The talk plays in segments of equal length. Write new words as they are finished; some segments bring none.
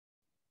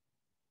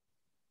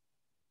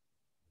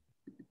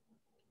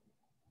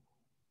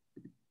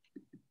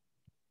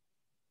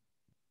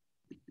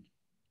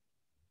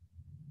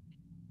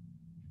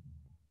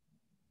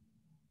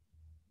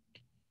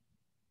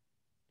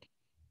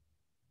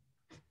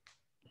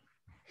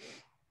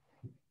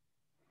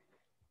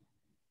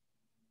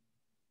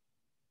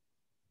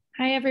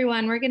Hi,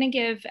 everyone. We're going to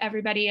give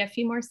everybody a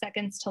few more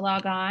seconds to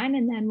log on,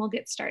 and then we'll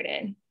get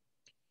started.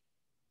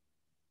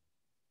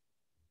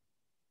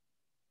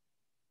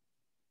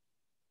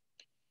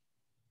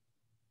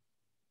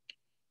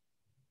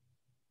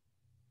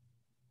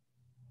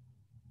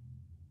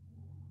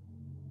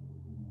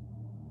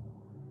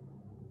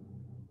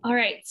 All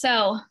right,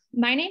 so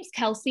my name's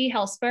Kelsey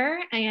Helsper,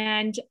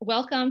 and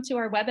welcome to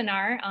our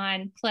webinar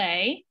on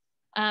play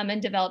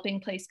and developing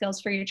play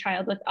skills for your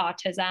child with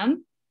autism.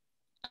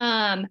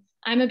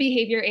 I'm a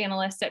behavior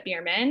analyst at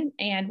Bierman,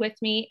 and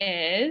with me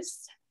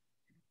is...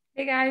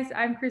 Hey guys,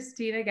 I'm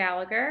Christina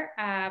Gallagher.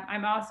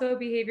 I'm also a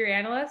behavior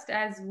analyst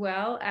as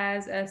well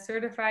as a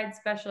certified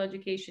special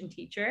education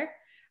teacher.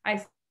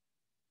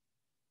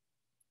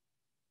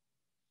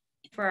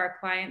 For our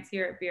clients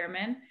here at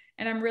Bierman,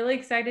 and I'm really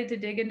excited to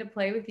dig into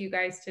play with you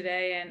guys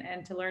today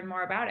and to learn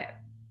more about it.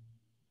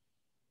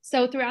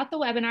 So throughout the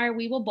webinar,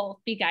 we will both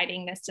be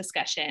guiding this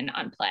discussion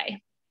on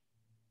play.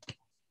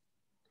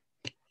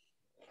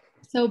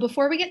 So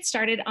before we get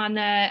started on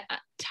the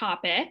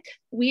topic,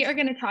 we are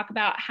going to talk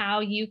about how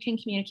you can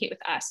communicate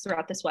with us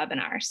throughout this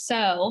webinar.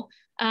 So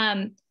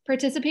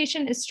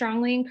participation is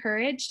strongly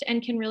encouraged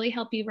and can really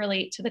help you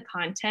relate to the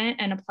content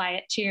and apply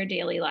it to your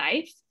daily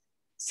life.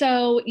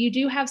 So you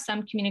do have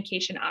some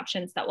communication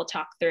options that we'll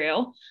talk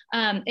through.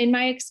 In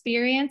my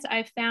experience,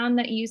 I've found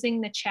that using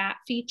the chat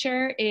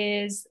feature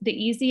is the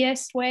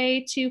easiest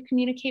way to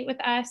communicate with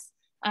us.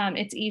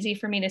 It's easy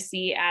for me to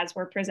see as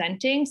we're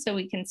presenting, so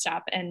we can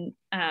stop and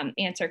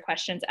answer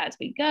questions as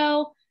we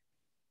go.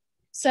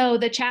 So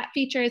the chat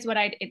feature is what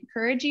I'd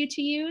encourage you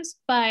to use,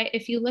 but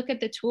if you look at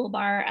the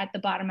toolbar at the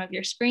bottom of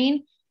your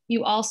screen,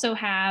 you also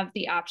have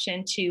the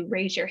option to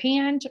raise your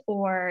hand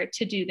or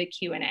to do the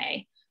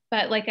Q&A.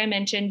 But like I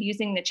mentioned,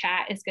 using the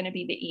chat is going to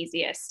be the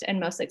easiest and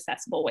most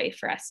accessible way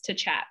for us to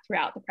chat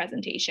throughout the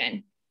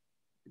presentation.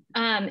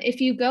 If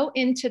you go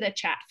into the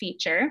chat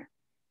feature,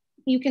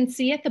 you can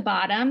see at the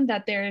bottom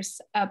that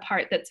there's a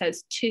part that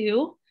says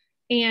to,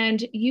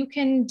 and you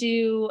can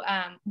do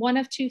one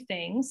of two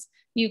things.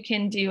 You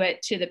can do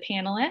it to the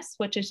panelists,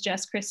 which is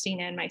just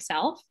Christina and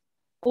myself,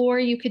 or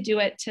you could do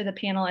it to the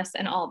panelists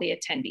and all the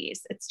attendees.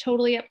 It's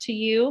totally up to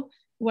you,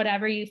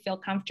 whatever you feel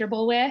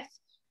comfortable with.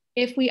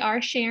 If we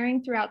are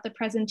sharing throughout the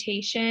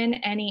presentation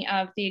any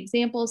of the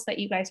examples that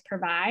you guys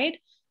provide,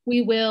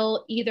 we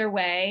will either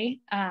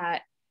way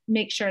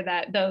make sure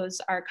that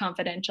those are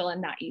confidential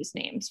and not use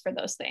names for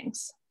those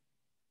things.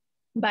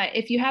 But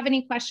if you have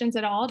any questions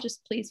at all,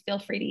 just please feel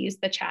free to use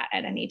the chat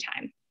at any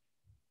time.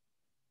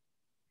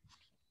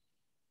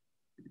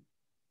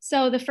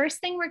 So the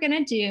first thing we're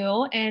going to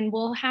do, and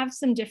we'll have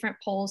some different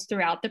polls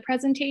throughout the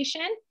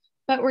presentation,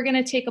 but we're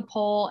going to take a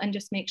poll and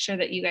just make sure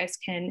that you guys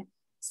can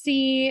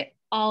see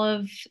all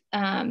of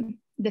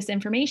this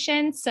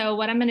information. So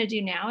what I'm going to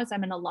do now is I'm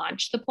going to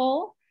launch the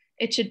poll.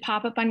 It should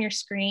pop up on your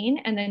screen,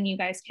 and then you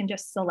guys can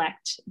just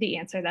select the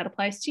answer that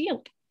applies to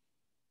you.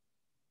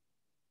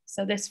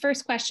 So this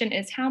first question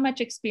is, how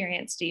much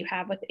experience do you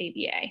have with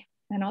ABA?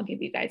 And I'll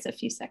give you guys a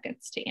few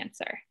seconds to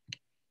answer.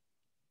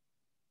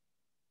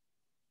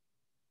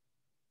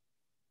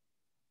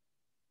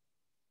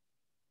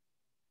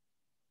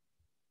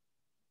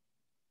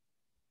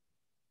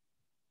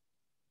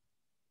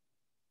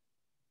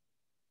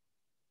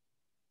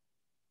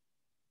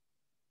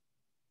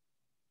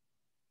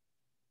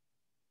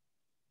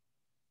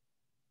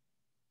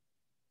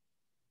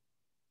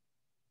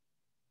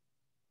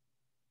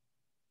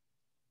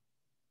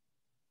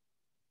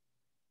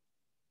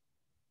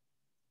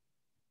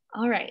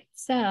 All right,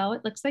 so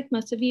it looks like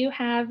most of you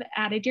have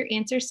added your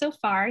answers so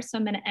far, so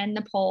I'm going to end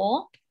the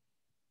poll.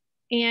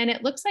 And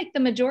it looks like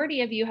the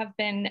majority of you have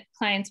been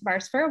clients of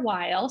ours for a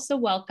while, so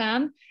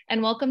welcome,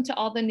 and welcome to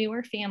all the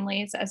newer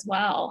families as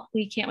well.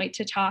 We can't wait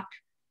to talk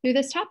through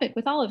this topic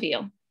with all of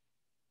you.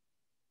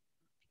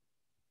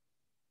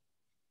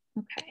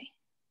 Okay,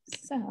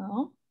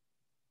 so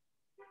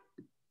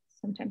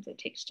sometimes it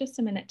takes just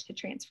a minute to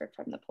transfer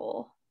from the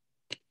poll.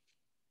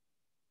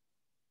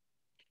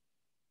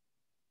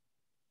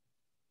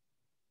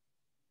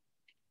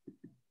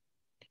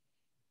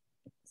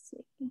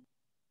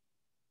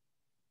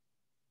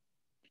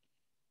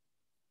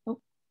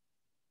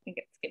 I think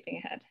it's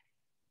skipping ahead.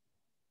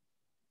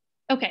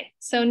 Okay,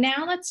 so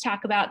now let's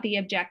talk about the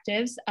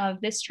objectives of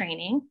this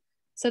training.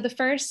 So the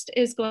first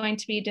is going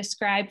to be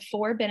describe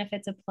 4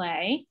 benefits of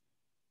play.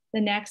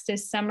 The next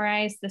is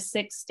summarize the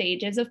 6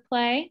 stages of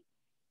play.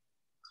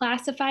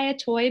 Classify a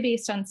toy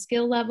based on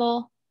skill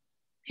level.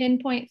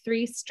 Pinpoint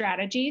 3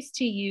 strategies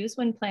to use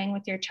when playing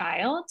with your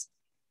child.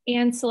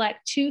 And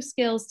select 2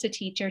 skills to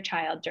teach your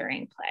child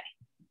during play.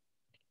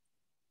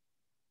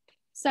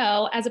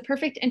 So as a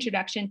perfect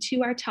introduction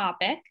to our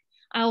topic,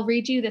 I'll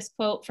read you this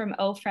quote from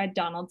O. Fred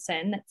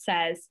Donaldson that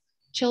says,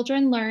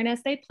 "Children learn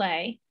as they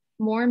play.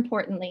 More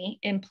importantly,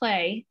 in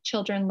play,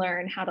 children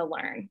learn how to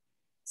learn."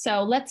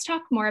 So let's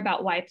talk more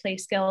about why play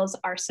skills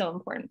are so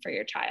important for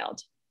your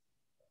child.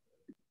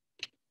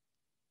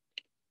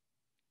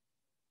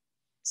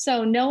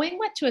 So knowing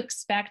what to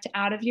expect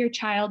out of your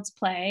child's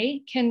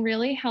play can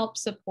really help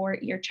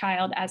support your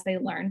child as they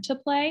learn to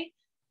play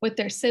with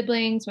their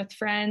siblings, with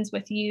friends,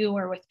 with you,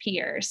 or with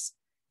peers.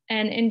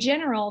 And in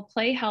general,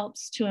 play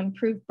helps to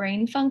improve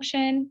brain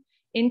function,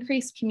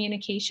 increase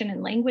communication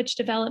and language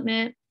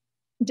development,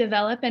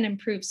 develop and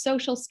improve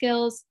social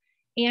skills,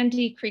 and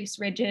decrease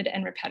rigid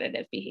and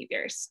repetitive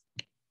behaviors.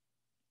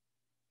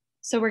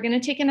 So we're going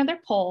to take another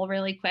poll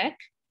really quick.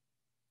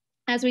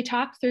 As we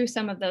talk through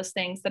some of those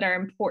things that are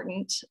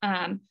important,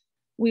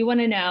 we want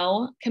to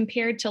know,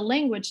 compared to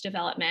language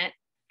development,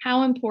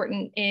 how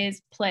important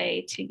is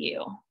play to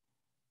you?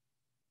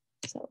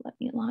 So let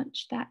me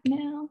launch that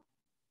now.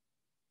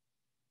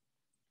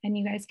 And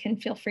you guys can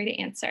feel free to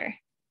answer.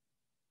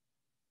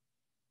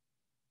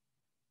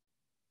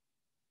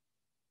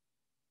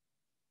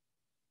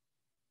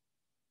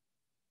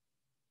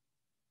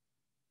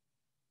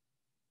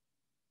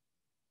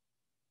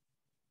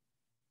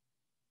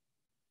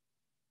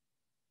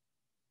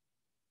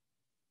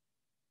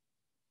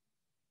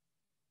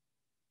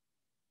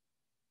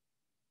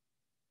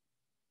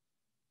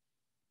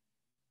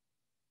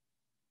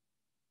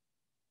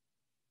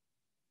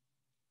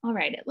 All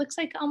right, it looks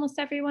like almost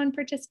everyone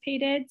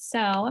participated. So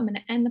I'm going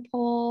to end the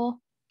poll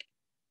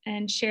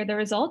and share the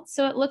results.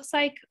 So it looks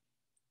like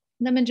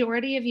the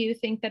majority of you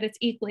think that it's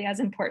equally as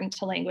important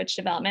to language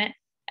development.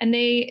 And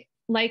they,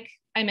 like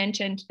I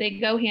mentioned, they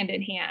go hand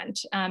in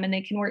hand, and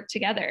they can work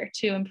together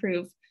to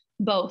improve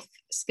both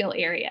skill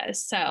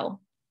areas. So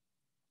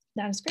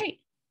that is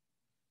great.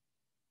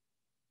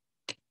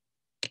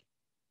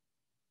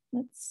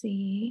 Let's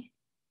see.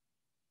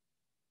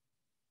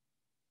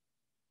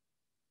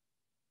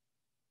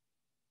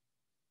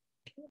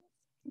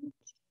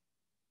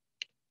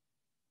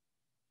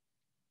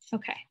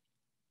 Okay.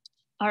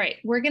 All right,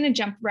 we're going to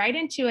jump right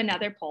into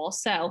another poll.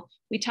 So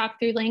we talked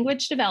through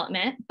language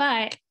development,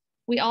 but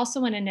we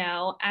also want to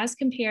know, as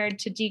compared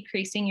to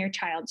decreasing your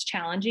child's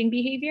challenging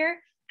behavior,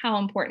 how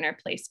important are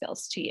play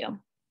skills to you?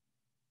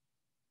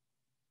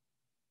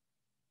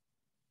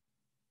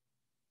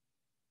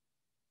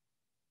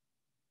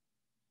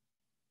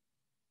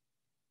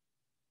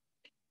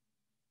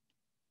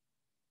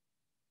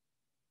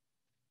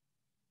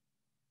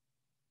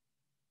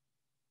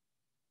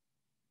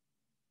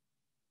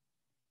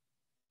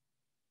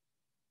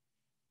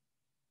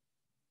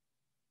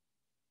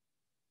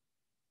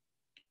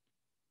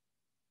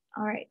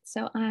 All right,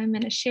 so I'm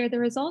going to share the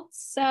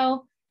results.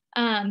 So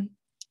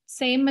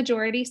same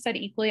majority said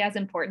equally as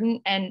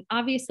important. And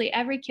obviously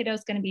every kiddo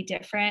is going to be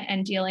different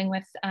and dealing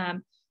with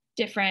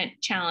different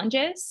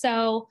challenges.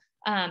 So,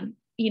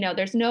 you know,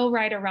 there's no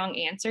right or wrong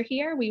answer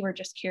here. We were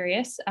just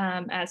curious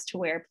as to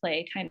where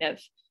play kind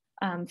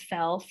of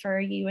fell for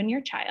you and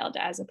your child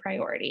as a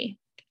priority.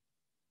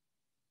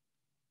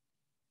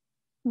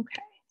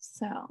 Okay,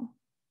 so.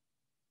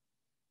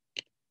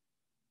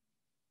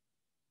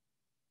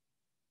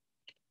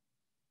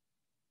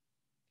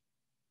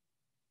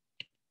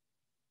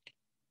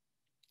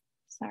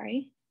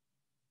 Sorry.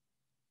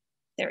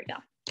 There we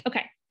go.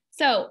 Okay,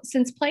 so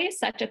since play is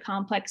such a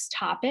complex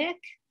topic,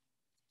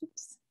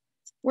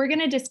 we're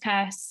going to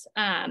discuss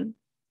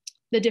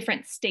the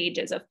different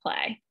stages of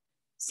play.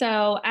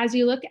 So as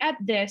you look at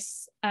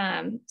this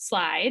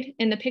slide,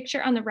 in the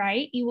picture on the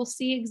right, you will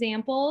see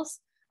examples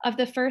of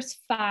the first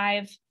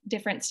 5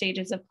 different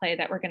stages of play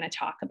that we're going to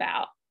talk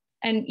about.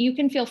 And you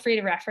can feel free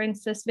to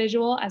reference this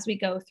visual as we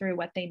go through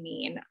what they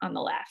mean on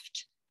the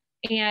left.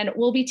 And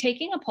we'll be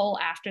taking a poll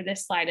after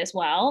this slide as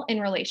well in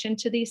relation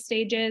to these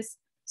stages.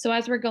 So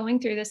as we're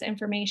going through this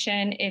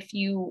information, if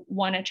you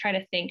want to try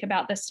to think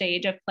about the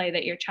stage of play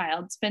that your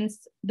child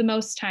spends the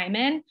most time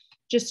in,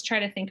 just try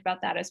to think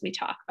about that as we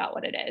talk about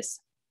what it is.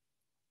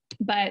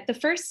 But the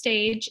first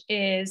stage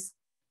is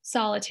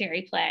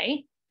solitary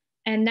play.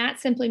 And that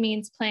simply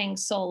means playing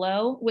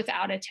solo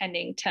without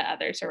attending to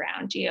others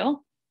around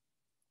you.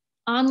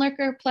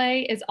 Onlooker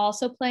play is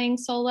also playing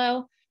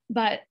solo,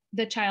 but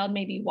the child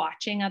may be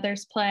watching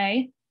others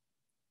play.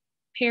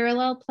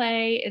 Parallel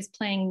play is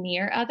playing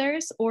near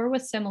others or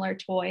with similar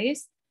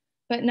toys,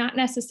 but not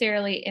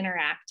necessarily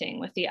interacting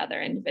with the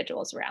other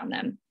individuals around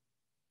them.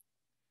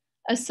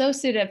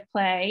 Associative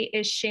play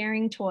is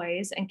sharing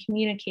toys and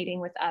communicating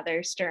with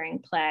others during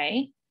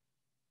play.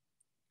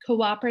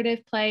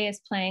 Cooperative play is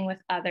playing with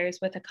others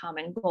with a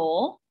common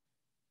goal.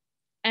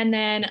 And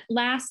then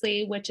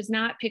lastly, which is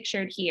not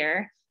pictured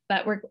here,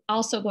 but we're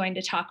also going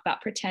to talk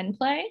about pretend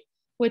play,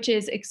 which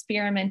is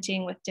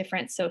experimenting with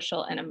different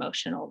social and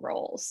emotional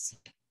roles.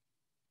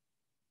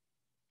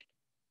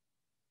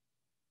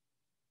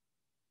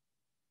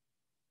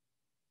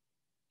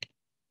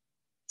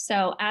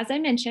 So as I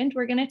mentioned,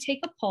 we're going to take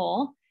a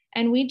poll,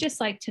 and we'd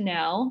just like to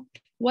know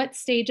what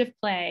stage of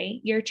play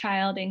your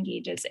child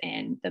engages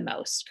in the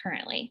most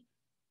currently.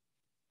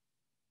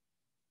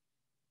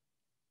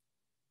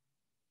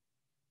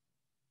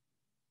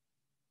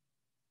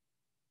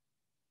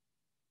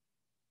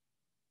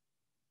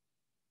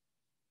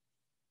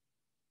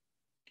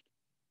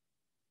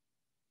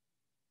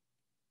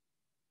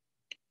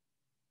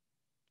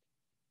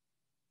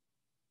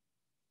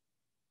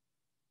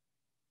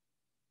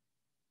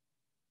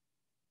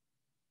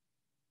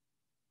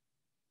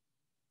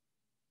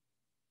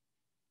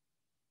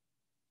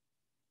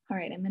 All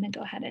right, I'm going to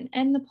go ahead and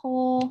end the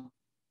poll.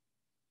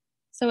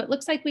 So it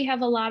looks like we have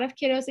a lot of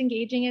kiddos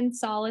engaging in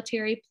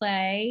solitary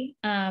play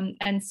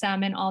and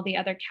some in all the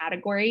other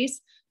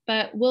categories,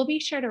 but we'll be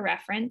sure to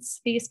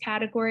reference these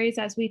categories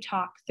as we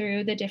talk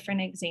through the different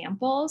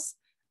examples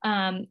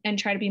and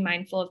try to be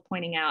mindful of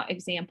pointing out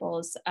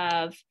examples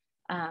of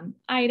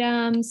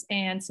items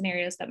and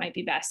scenarios that might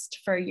be best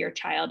for your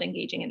child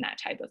engaging in that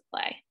type of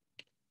play.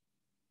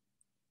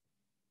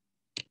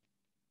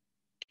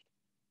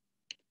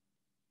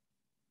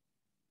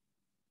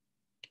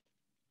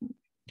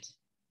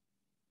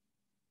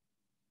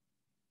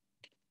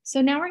 So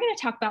now we're going to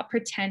talk about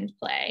pretend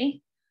play,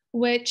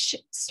 which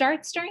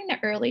starts during the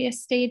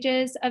earliest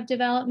stages of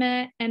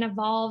development and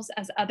evolves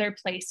as other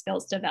play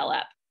skills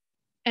develop.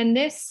 And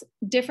this,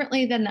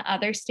 differently than the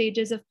other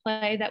stages of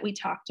play that we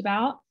talked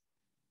about,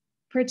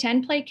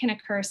 pretend play can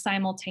occur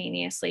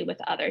simultaneously with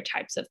other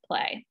types of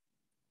play.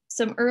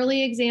 Some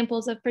early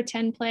examples of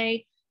pretend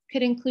play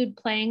could include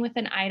playing with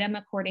an item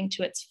according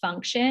to its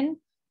function,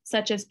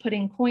 such as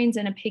putting coins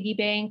in a piggy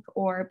bank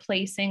or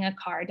placing a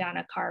car down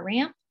a car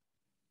ramp.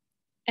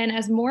 And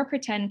as more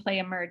pretend play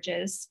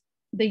emerges,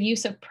 the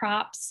use of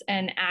props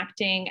and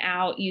acting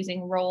out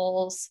using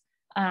roles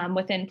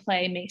within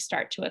play may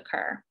start to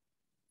occur.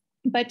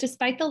 But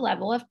despite the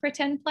level of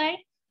pretend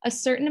play, a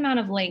certain amount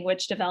of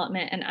language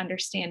development and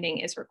understanding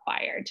is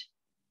required.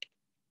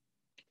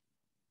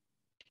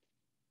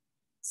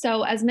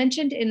 So as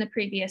mentioned in the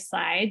previous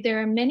slide,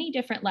 there are many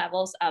different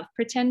levels of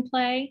pretend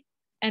play,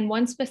 and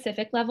one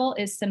specific level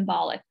is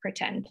symbolic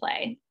pretend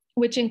play,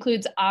 which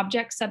includes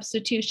object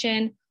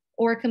substitution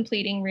or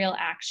completing real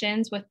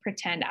actions with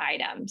pretend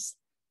items.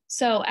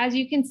 So as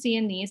you can see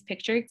in these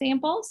picture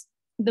examples,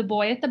 the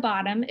boy at the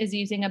bottom is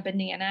using a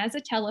banana as a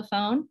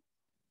telephone,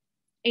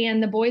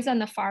 and the boys on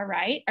the far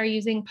right are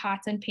using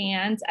pots and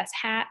pans as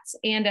hats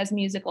and as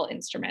musical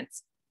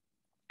instruments.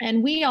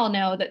 And we all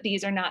know that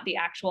these are not the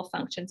actual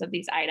functions of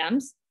these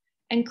items.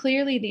 And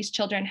clearly these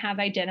children have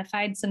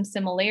identified some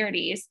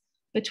similarities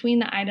between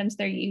the items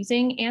they're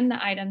using and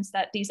the items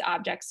that these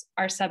objects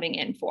are subbing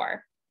in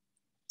for.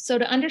 So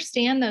to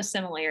understand those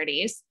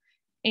similarities,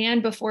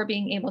 and before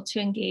being able to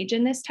engage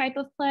in this type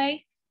of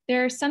play,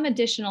 there are some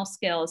additional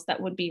skills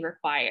that would be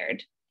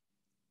required.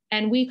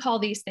 And we call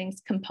these things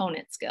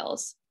component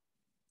skills.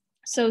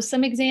 So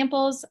some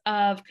examples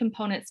of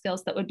component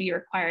skills that would be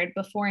required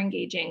before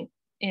engaging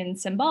in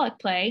symbolic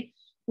play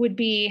would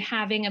be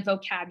having a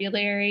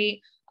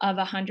vocabulary of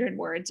 100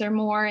 words or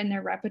more in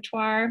their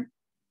repertoire,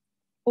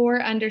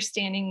 or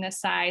understanding the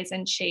size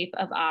and shape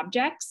of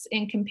objects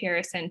in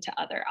comparison to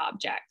other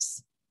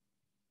objects.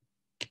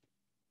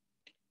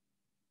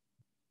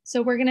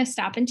 So we're going to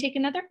stop and take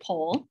another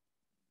poll.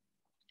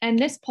 And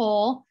this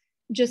poll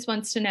just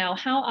wants to know,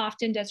 how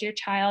often does your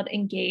child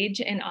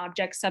engage in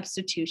object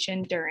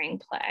substitution during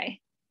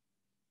play?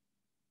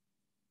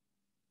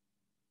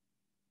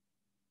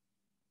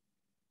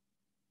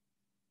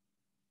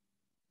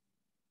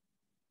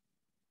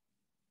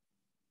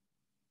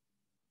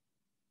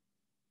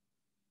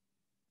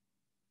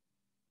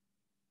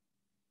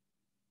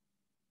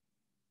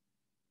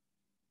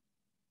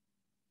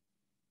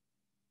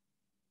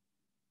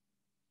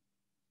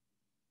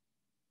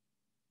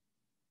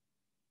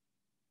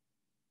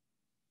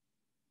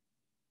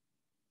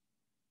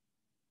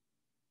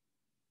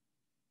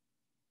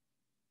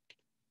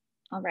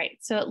 All right,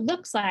 so it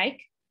looks like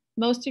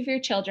most of your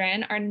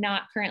children are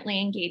not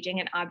currently engaging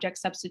in object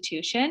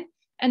substitution,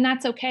 and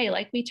that's okay.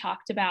 Like we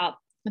talked about,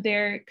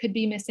 there could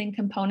be missing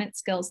component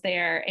skills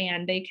there,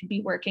 and they could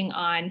be working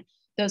on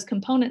those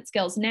component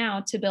skills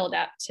now to build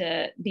up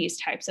to these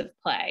types of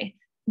play.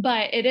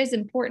 But it is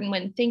important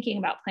when thinking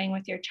about playing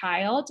with your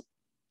child,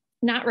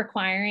 not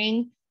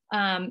requiring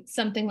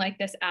something like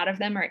this out of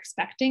them or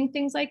expecting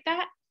things like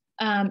that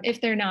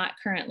if they're not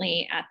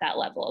currently at that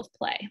level of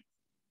play.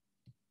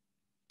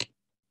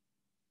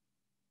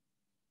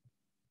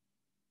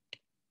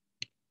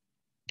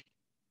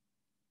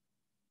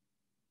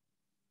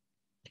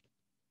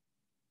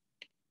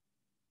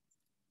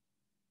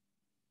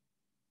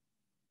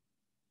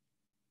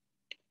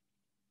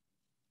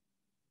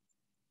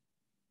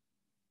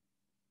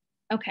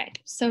 Okay,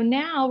 so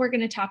now we're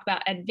going to talk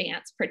about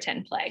advanced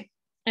pretend play.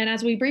 And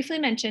as we briefly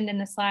mentioned in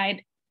the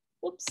slide,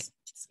 whoops,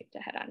 skipped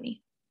ahead on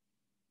me.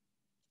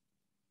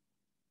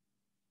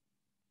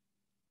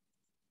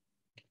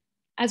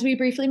 As we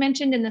briefly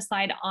mentioned in the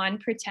slide on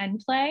pretend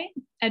play,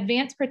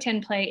 advanced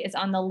pretend play is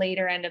on the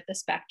later end of the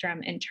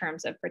spectrum in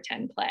terms of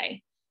pretend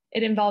play.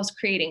 It involves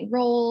creating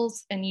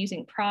roles and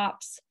using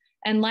props.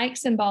 And like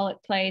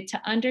symbolic play,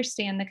 to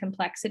understand the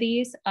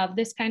complexities of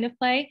this kind of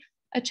play,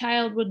 a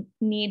child would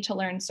need to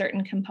learn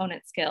certain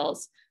component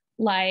skills,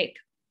 like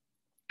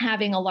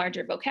having a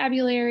larger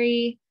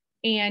vocabulary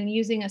and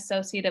using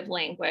associative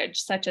language,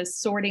 such as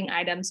sorting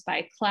items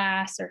by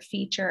class or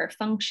feature or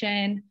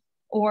function,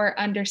 or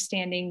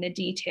understanding the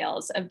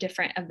details of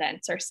different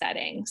events or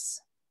settings.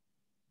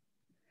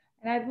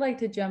 And I'd like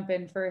to jump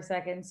in for a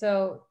second.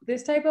 So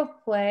this type of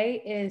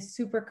play is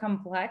super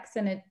complex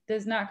and it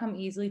does not come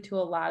easily to a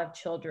lot of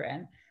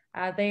children.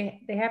 They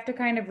have to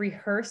kind of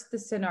rehearse the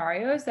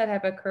scenarios that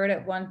have occurred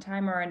at one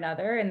time or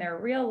another in their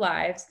real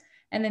lives,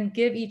 and then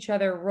give each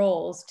other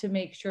roles to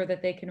make sure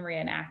that they can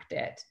reenact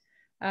it.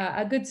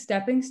 A good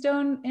stepping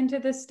stone into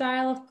this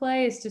style of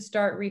play is to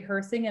start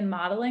rehearsing and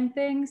modeling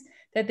things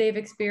that they've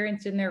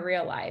experienced in their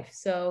real life.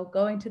 So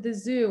going to the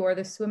zoo or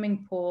the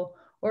swimming pool,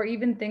 or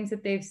even things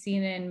that they've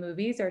seen in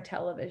movies or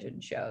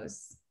television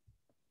shows.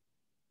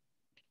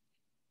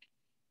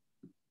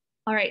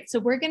 All right, so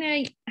we're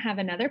gonna have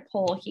another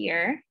poll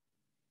here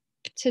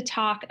to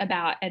talk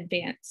about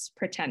advanced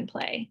pretend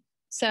play.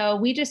 So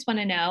we just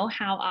wanna know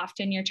how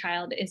often your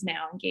child is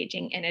now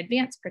engaging in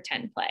advanced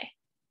pretend play.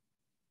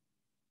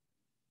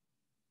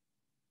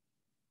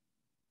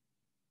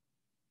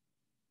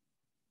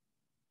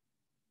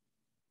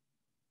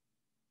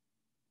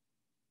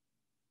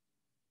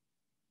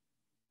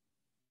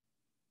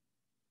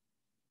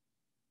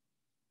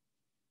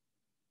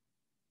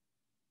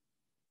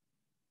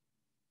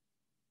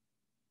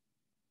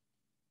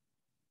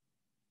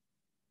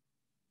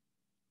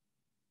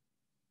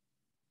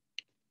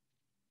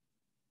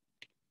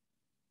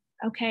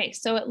 Okay,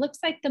 so it looks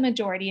like the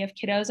majority of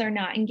kiddos are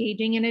not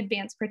engaging in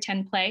advanced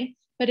pretend play,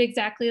 but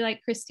exactly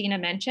like Christina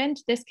mentioned,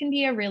 this can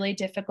be a really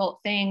difficult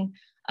thing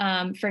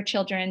for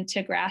children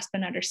to grasp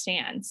and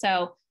understand.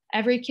 So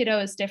every kiddo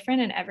is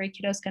different and every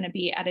kiddo is going to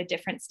be at a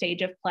different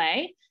stage of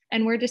play.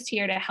 And we're just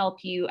here to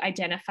help you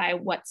identify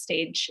what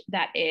stage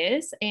that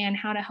is and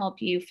how to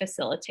help you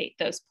facilitate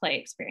those play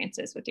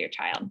experiences with your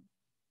child.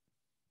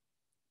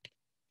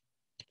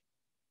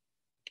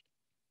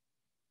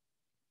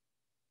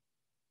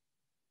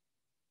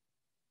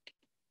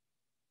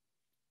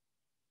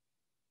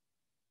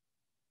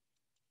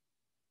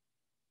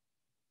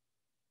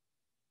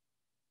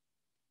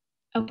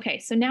 Okay,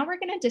 so now we're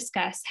going to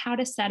discuss how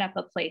to set up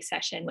a play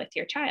session with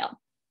your child.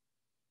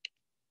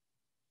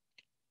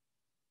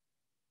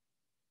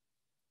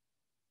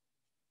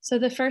 So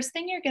the first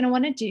thing you're going to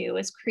want to do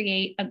is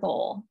create a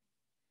goal.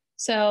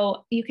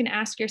 So you can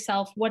ask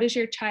yourself, what does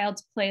your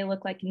child's play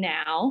look like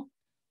now?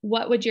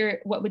 What would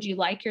you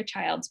like your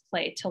child's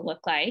play to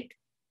look like?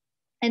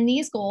 And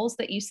these goals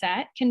that you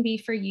set can be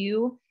for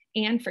you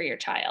and for your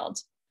child.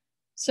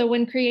 So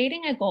when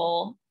creating a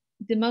goal,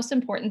 the most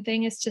important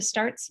thing is to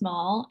start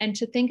small and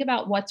to think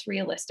about what's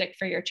realistic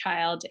for your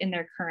child in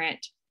their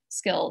current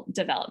skill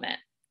development.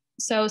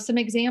 So some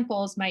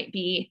examples might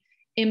be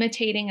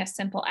imitating a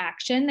simple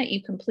action that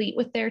you complete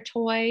with their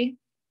toy,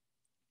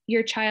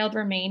 your child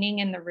remaining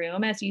in the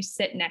room as you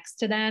sit next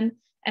to them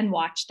and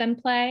watch them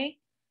play,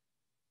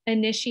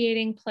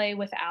 initiating play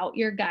without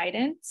your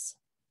guidance,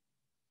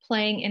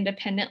 playing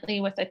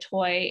independently with a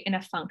toy in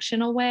a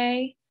functional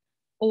way,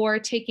 or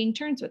taking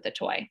turns with the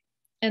toy.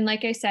 And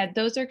like I said,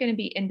 those are going to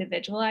be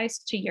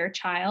individualized to your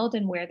child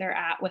and where they're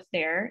at with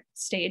their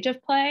stage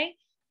of play.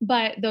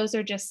 But those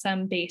are just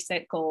some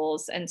basic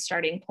goals and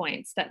starting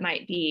points that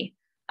might be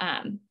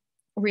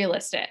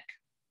realistic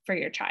for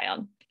your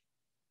child.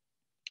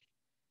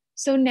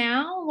 So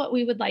now what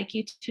we would like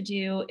you to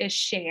do is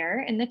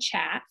share in the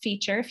chat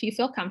feature, if you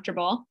feel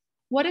comfortable,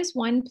 what is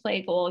one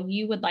play goal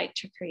you would like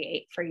to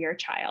create for your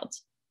child?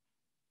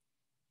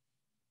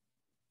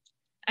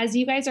 As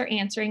you guys are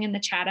answering in the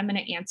chat, I'm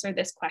going to answer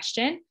this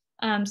question.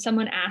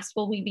 Someone asked,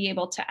 will we be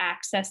able to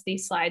access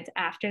these slides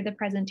after the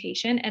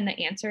presentation? And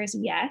the answer is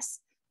yes.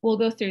 We'll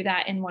go through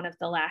that in one of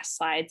the last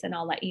slides, and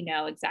I'll let you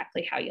know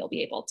exactly how you'll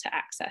be able to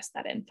access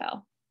that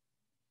info.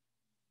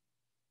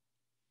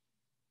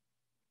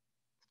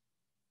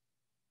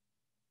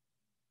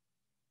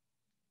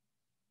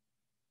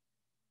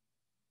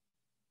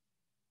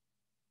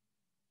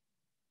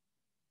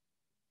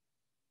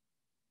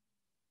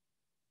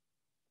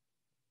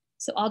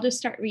 So I'll just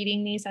start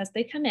reading these as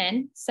they come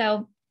in.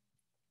 So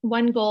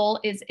one goal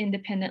is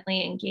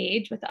independently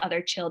engage with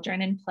other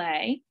children in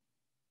play.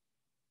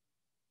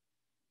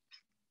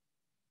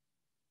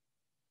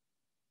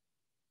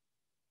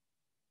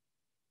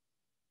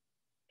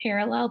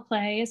 Parallel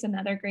play is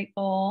another great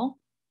goal.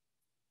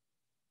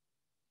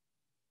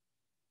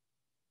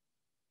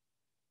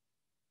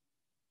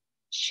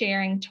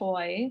 Sharing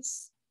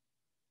toys.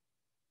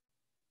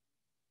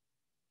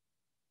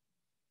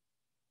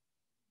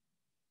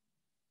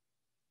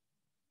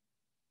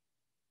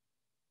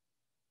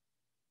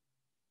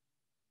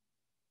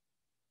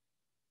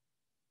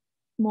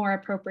 More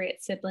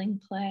appropriate sibling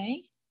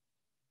play.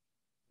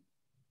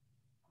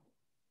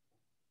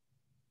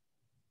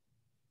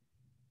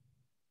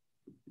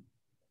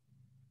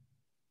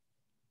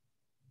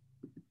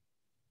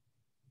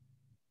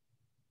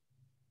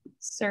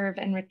 Serve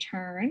and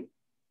return.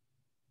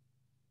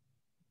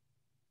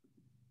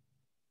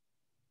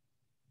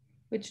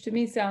 Which to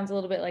me sounds a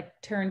little bit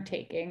like turn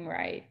taking,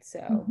 right?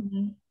 So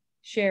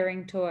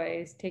sharing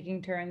toys,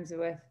 taking turns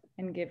with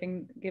and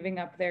giving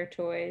up their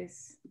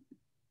toys.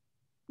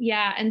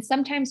 Yeah, and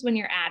sometimes when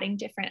you're adding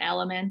different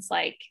elements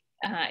like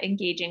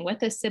engaging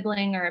with a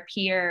sibling or a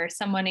peer or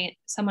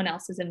someone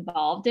else is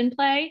involved in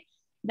play,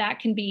 that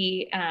can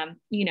be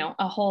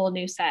a whole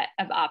new set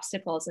of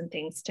obstacles and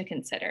things to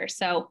consider.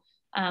 So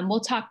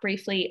we'll talk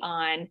briefly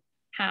on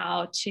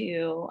how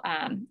to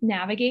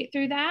navigate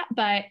through that.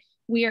 But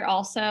we are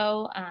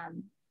also,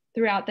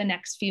 throughout the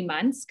next few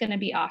months, going to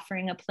be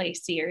offering a play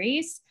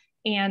series,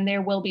 and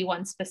there will be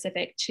one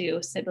specific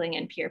to sibling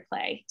and peer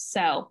play.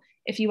 So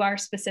if you are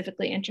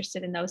specifically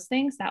interested in those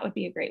things, that would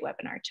be a great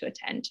webinar to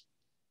attend.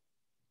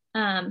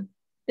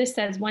 This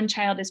says, one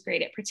child is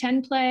great at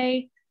pretend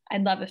play.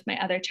 I'd love if my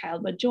other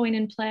child would join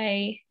in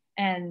play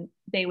and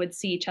they would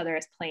see each other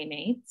as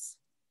playmates,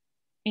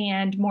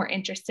 and more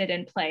interested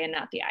in play and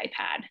not the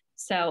iPad.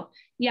 So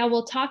yeah,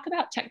 we'll talk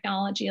about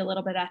technology a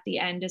little bit at the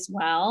end as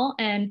well,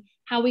 and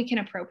how we can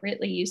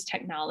appropriately use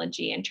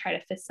technology and try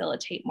to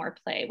facilitate more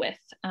play with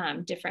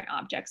different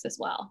objects as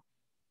well.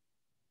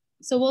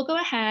 So we'll go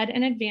ahead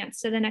and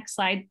advance to the next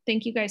slide.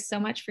 Thank you guys so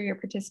much for your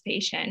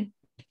participation.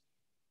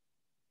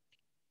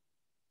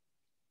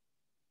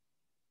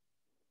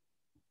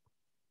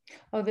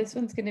 Oh, this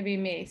one's going to be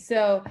me.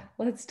 So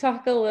let's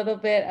talk a little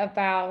bit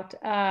about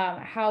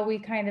how we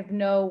kind of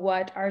know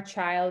what our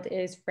child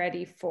is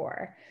ready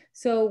for.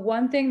 So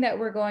one thing that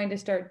we're going to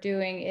start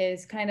doing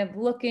is kind of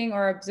looking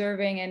or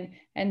observing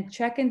and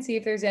check and see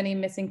if there's any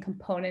missing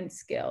component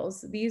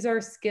skills. These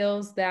are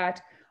skills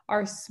that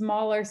are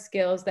smaller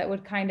skills that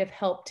would kind of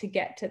help to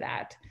get to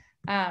that.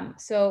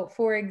 So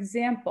for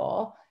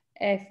example,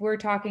 if we're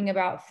talking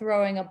about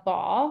throwing a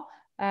ball,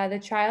 the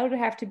child would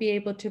have to be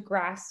able to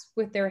grasp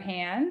with their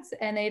hands,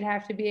 and they'd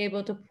have to be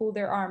able to pull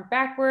their arm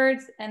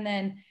backwards and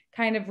then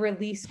kind of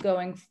release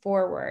going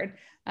forward.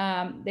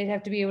 They'd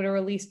have to be able to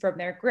release from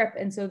their grip.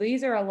 And so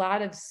these are a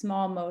lot of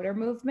small motor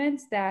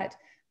movements that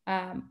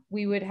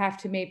we would have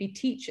to maybe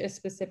teach a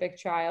specific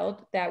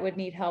child that would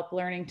need help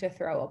learning to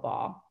throw a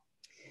ball.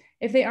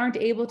 If they aren't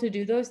able to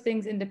do those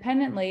things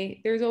independently,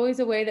 there's always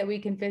a way that we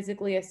can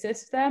physically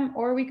assist them,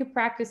 or we could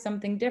practice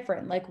something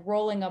different, like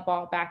rolling a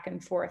ball back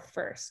and forth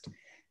first.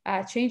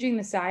 Changing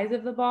the size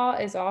of the ball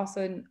is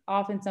also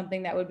often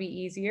something that would be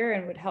easier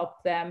and would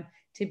help them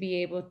to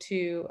be able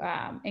to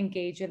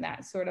engage in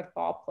that sort of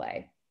ball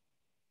play.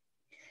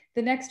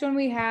 The next one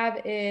we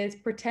have is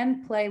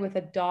pretend play with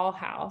a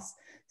dollhouse.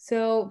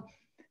 So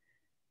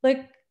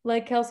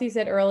like Kelsey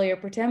said earlier,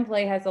 pretend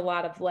play has a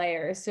lot of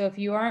layers. So if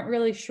you aren't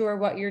really sure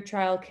what your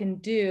child can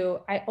do,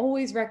 I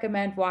always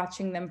recommend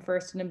watching them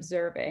first and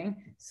observing.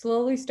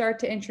 Slowly start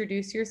to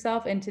introduce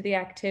yourself into the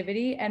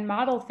activity and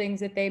model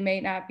things that they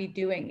may not be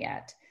doing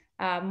yet.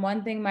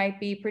 One thing might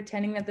be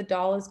pretending that the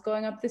doll is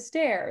going up the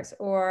stairs,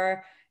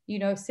 or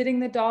sitting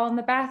the doll in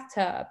the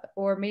bathtub,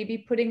 or maybe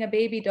putting a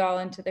baby doll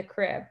into the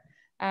crib.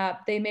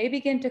 They may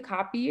begin to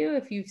copy you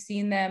if you've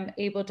seen them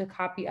able to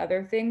copy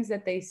other things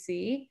that they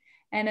see.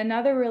 And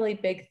another really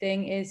big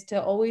thing is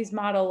to always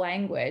model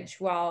language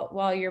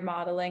while you're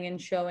modeling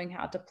and showing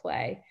how to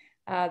play.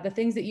 The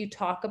things that you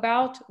talk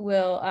about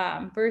will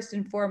first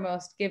and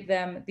foremost give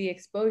them the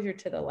exposure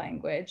to the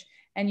language,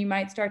 and you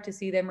might start to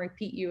see them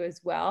repeat you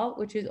as well,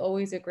 which is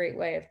always a great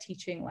way of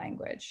teaching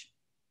language.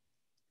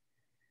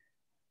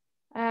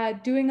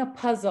 Doing a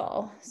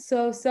puzzle.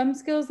 So some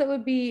skills that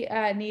would be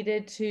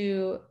needed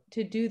to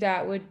do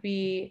that would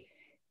be,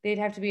 they'd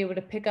have to be able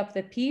to pick up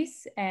the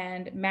piece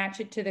and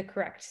match it to the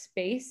correct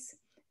space.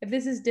 If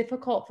this is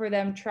difficult for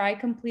them, try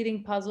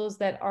completing puzzles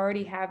that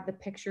already have the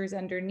pictures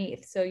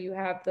underneath. So you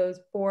have those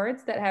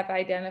boards that have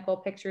identical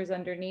pictures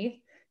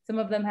underneath. Some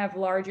of them have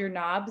larger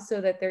knobs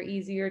so that they're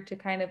easier to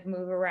kind of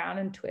move around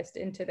and twist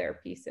into their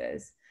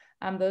pieces.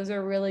 Those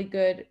are really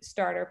good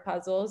starter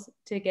puzzles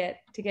to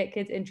get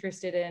kids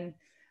interested in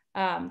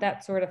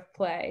that sort of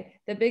play.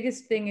 The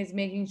biggest thing is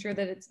making sure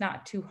that it's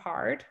not too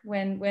hard.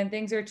 When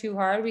things are too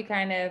hard, we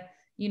kind of,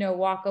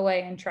 walk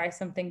away and try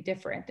something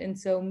different. And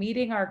so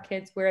meeting our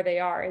kids where they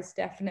are is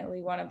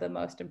definitely one of the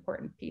most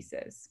important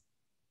pieces.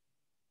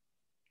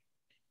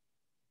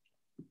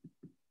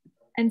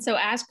 And so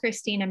as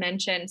Christina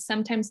mentioned,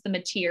 sometimes the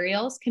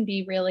materials can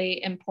be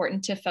really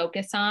important to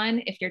focus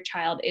on if your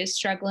child is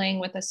struggling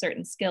with a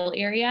certain skill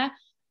area.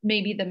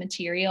 Maybe the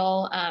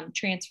material,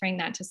 transferring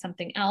that to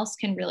something else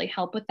can really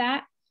help with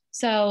that.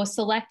 So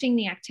selecting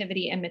the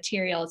activity and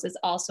materials is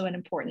also an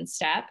important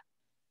step.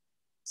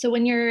 So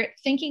when you're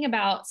thinking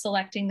about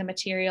selecting the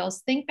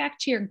materials, think back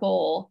to your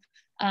goal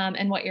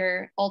and what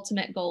your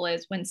ultimate goal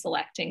is when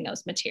selecting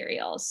those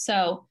materials.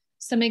 So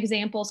some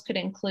examples could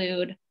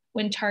include,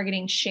 when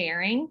targeting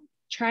sharing,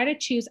 try to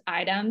choose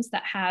items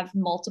that have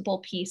multiple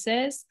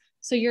pieces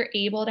so you're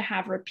able to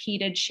have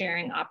repeated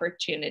sharing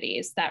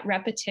opportunities. That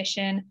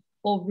repetition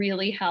will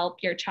really help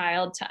your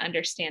child to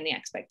understand the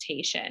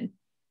expectation.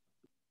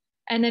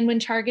 And then when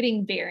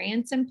targeting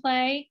variance in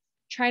play,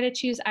 try to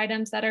choose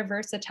items that are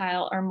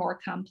versatile or more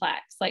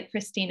complex, like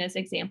Christina's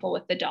example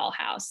with the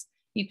dollhouse.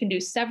 You can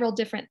do several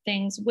different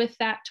things with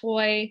that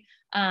toy,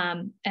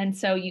 and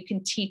so you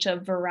can teach a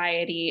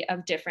variety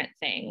of different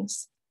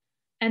things.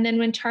 And then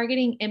when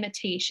targeting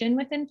imitation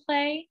within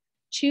play,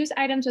 choose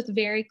items with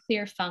very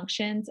clear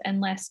functions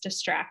and less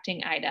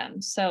distracting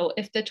items. So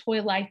if the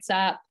toy lights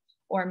up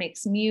or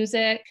makes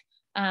music,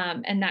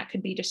 and that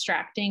could be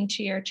distracting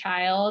to your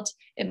child,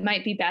 it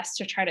might be best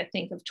to try to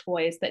think of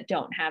toys that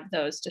don't have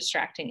those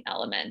distracting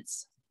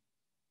elements.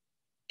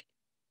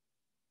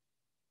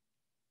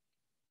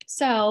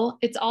 So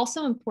it's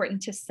also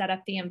important to set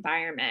up the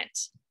environment.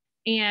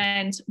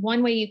 And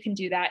one way you can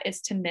do that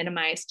is to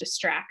minimize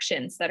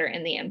distractions that are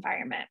in the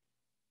environment.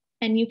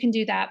 And you can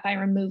do that by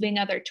removing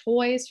other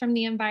toys from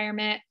the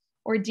environment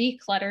or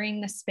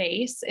decluttering the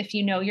space. If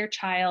you know your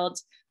child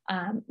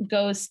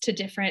goes to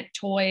different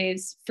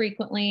toys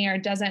frequently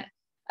or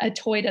a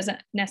toy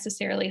doesn't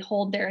necessarily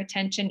hold their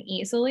attention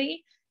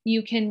easily,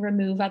 you can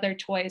remove other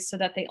toys so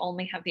that they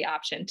only have the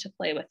option to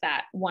play with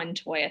that one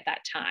toy at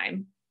that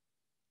time.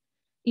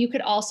 You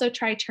could also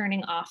try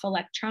turning off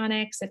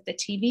electronics if the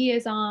TV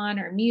is on,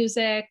 or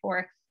music,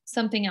 or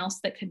something else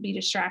that could be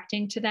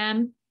distracting to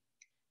them.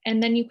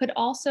 And then you could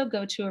also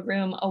go to a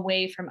room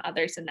away from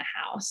others in the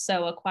house,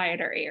 so a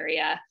quieter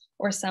area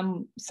or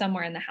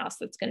somewhere in the house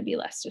that's going to be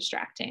less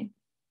distracting.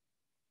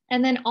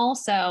 And then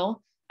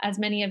also, as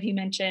many of you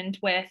mentioned,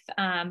 with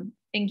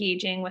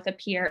engaging with a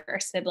peer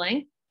or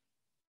sibling,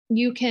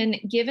 you can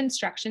give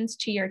instructions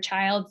to your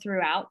child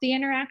throughout the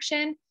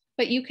interaction,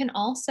 but you can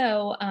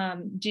also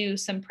do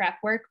some prep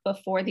work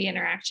before the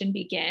interaction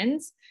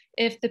begins.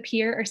 If the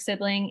peer or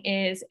sibling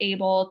is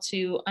able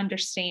to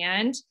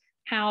understand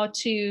how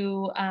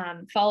to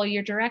follow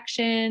your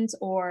directions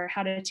or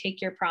how to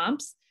take your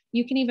prompts,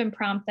 you can even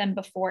prompt them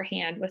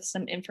beforehand with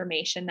some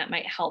information that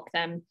might help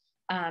them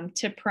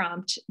to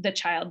prompt the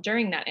child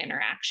during that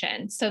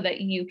interaction so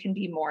that you can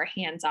be more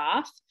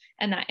hands-off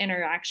and that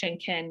interaction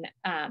can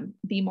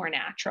be more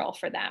natural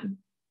for them.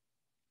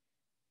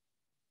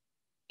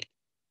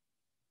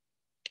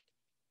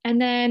 And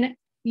then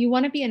you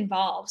want to be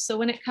involved. So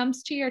when it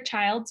comes to your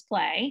child's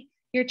play,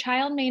 your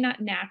child may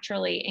not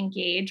naturally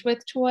engage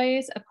with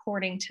toys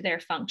according to their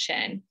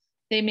function.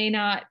 They may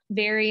not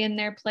vary in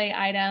their play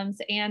items,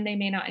 and they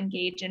may not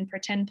engage in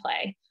pretend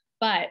play,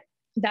 but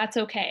that's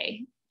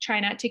okay. Try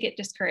not to get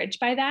discouraged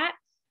by that,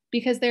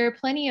 because there are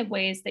plenty of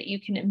ways that you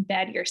can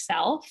embed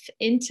yourself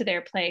into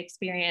their play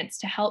experience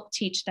to help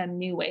teach them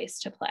new ways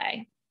to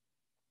play.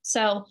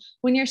 So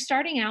when you're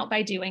starting out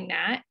by doing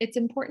that, it's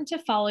important to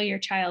follow your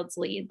child's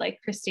lead,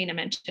 like Christina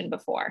mentioned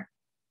before.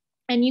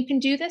 And you can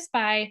do this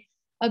by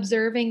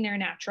observing their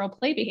natural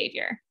play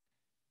behavior.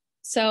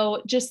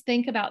 So just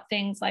think about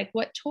things like,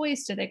 what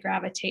toys do they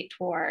gravitate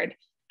toward?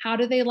 How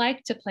do they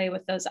like to play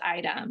with those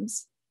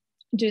items?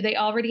 Do they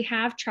already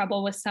have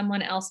trouble with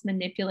someone else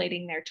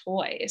manipulating their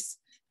toys?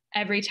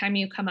 Every time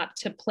you come up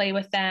to play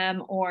with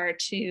them or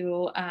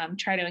to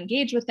try to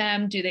engage with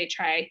them, do they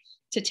try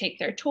to take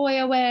their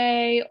toy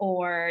away,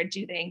 or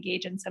do they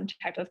engage in some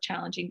type of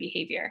challenging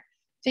behavior?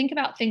 Think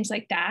about things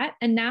like that,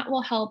 and that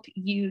will help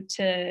you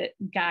to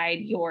guide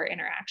your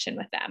interaction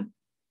with them.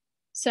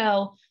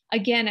 So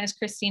again, as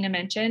Christina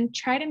mentioned,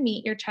 try to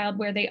meet your child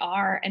where they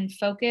are and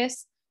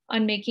focus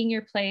on making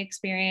your play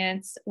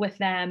experience with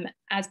them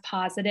as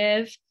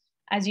positive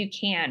as you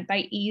can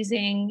by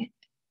easing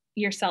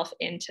yourself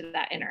into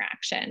that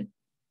interaction.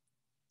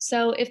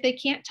 So if they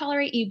can't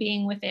tolerate you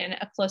being within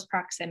a close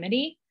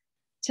proximity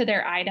to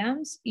their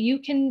items, you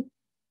can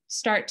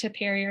start to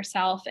pair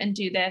yourself and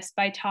do this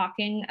by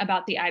talking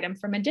about the item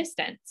from a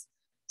distance.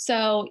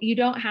 So you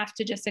don't have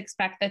to just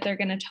expect that they're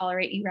going to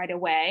tolerate you right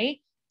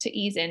away to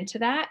ease into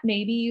that.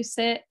 Maybe you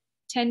sit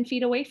 10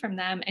 feet away from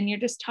them and you're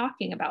just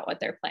talking about what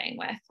they're playing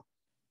with.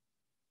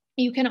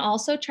 You can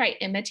also try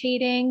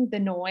imitating the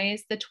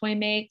noise the toy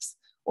makes,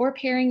 or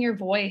pairing your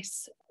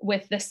voice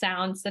with the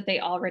sounds that they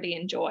already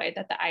enjoy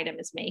that the item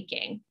is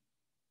making.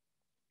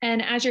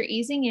 And as you're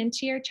easing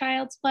into your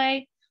child's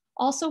play,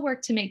 also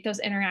work to make those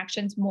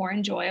interactions more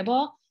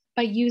enjoyable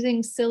by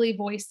using silly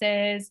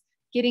voices,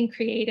 getting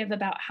creative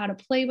about how to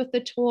play with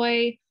the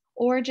toy,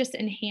 or just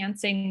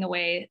enhancing the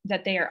way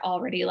that they are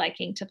already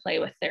liking to play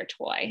with their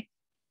toy.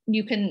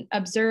 You can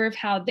observe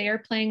how they're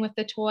playing with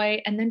the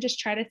toy and then just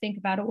try to think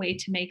about a way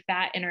to make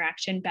that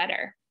interaction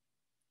better.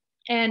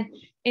 And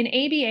in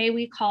ABA,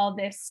 we call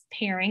this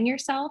pairing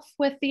yourself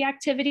with the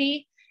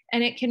activity,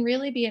 and it can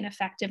really be an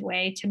effective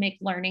way to make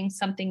learning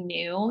something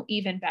new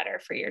even better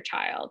for your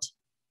child.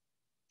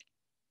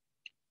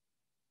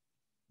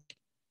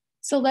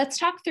 So let's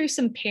talk through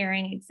some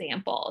pairing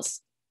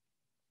examples.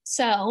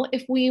 So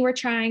if we were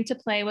trying to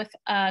play with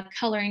a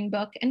coloring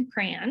book and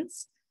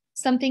crayons,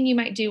 something you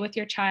might do with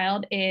your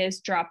child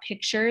is draw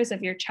pictures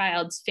of your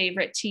child's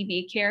favorite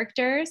TV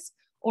characters,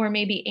 or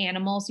maybe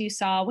animals you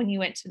saw when you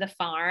went to the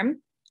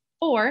farm.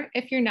 Or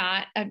if you're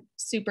not a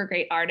super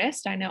great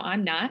artist, I know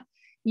I'm not,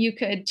 you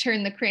could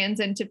turn the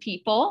crayons into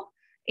people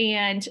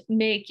and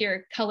make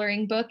your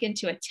coloring book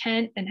into a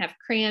tent and have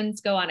crayons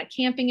go on a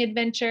camping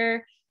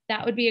adventure.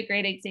 That would be a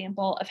great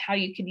example of how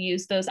you could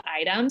use those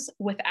items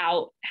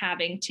without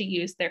having to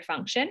use their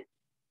function.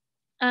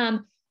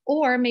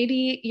 Or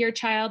maybe your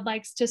child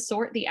likes to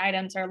sort the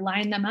items or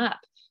line them up.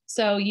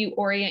 So you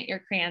orient your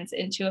crayons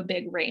into a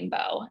big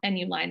rainbow and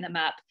you line them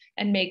up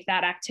and make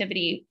that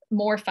activity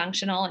more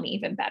functional and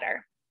even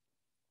better.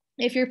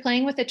 If you're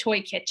playing with a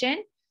toy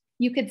kitchen,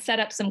 you could set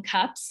up some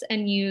cups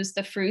and use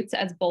the fruits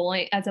as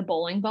a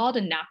bowling ball to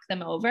knock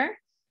them over.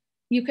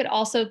 You could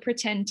also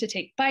pretend to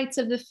take bites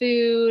of the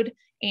food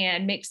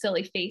and make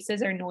silly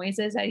faces or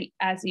noises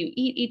as you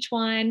eat each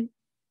one.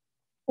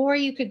 Or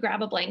you could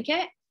grab a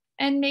blanket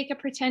and make a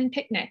pretend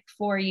picnic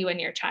for you and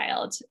your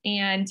child,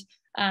 and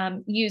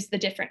use the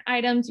different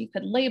items. You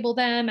could label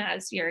them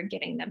as you're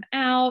getting them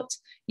out.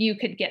 You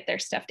could get their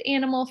stuffed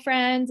animal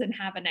friends and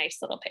have a nice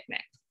little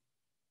picnic.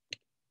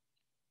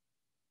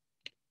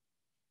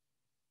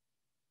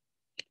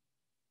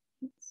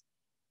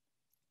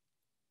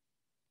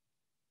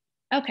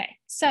 Okay,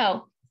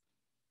 so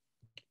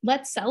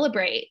let's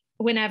celebrate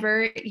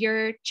whenever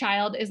your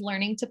child is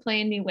learning to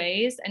play in new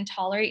ways and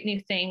tolerate new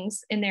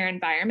things in their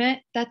environment.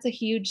 That's a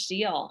huge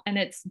deal, and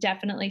it's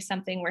definitely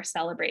something we're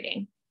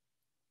celebrating.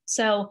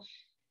 So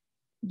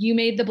you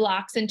made the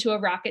blocks into a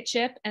rocket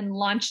ship and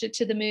launched it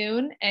to the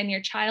moon, and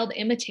your child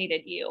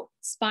imitated you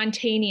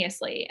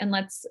spontaneously. And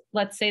let's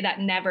say that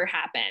never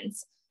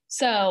happens.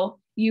 So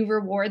you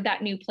reward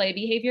that new play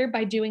behavior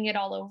by doing it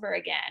all over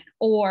again,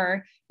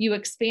 or you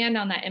expand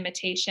on that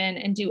imitation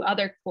and do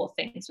other cool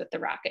things with the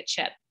rocket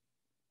ship.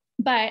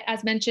 But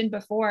as mentioned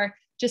before,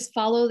 just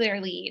follow their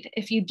lead.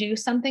 If you do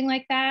something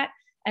like that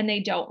and they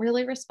don't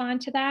really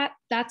respond to that,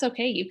 that's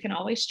okay. You can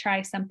always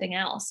try something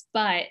else.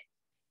 But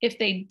if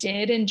they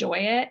did enjoy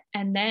it,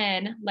 and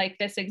then, like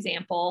this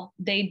example,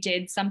 they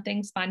did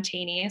something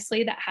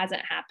spontaneously that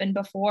hasn't happened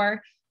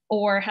before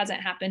or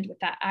hasn't happened with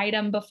that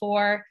item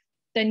before,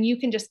 then you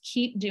can just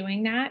keep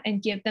doing that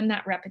and give them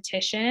that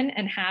repetition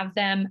and have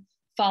them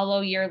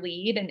follow your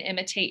lead and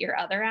imitate your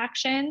other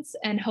actions,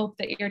 and hope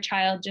that your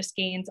child just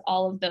gains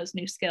all of those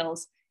new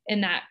skills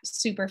in that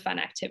super fun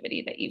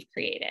activity that you've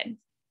created.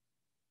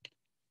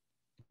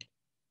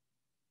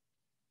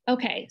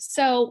 Okay,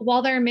 so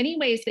while there are many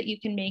ways that you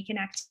can make an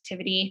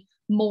activity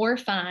more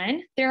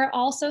fun, there are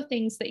also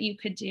things that you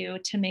could do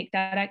to make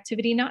that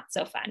activity not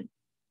so fun.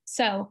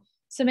 So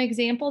some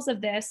examples of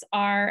this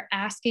are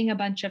asking a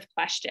bunch of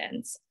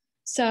questions.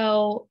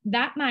 So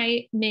that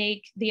might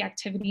make the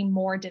activity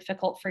more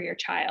difficult for your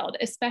child,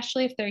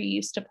 especially if they're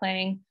used to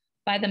playing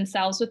by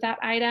themselves with that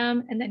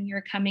item, and then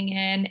you're coming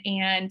in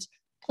and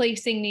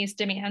placing these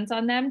demands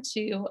on them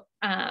to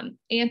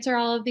answer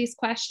all of these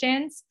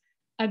questions.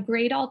 A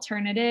great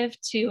alternative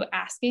to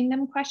asking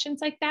them questions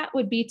like that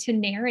would be to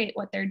narrate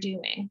what they're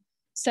doing.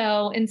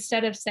 So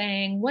instead of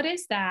saying, "What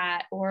is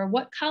that?" or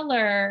 "What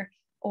color?"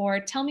 or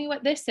 "Tell me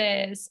what this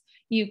is,"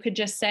 you could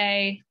just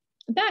say,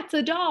 "That's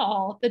a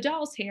doll. The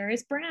doll's hair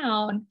is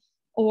brown,"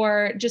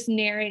 or just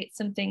narrate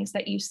some things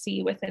that you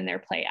see within their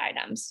play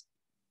items.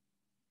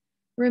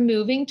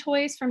 Removing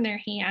toys from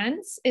their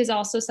hands is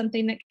also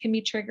something that can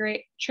be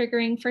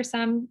triggering for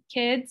some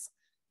kids,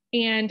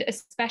 and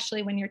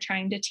especially when you're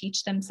trying to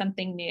teach them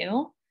something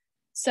new.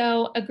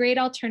 So a great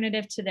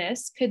alternative to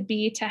this could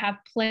be to have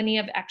plenty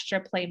of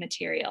extra play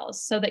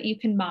materials so that you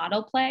can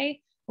model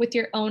play with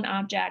your own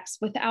objects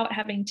without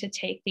having to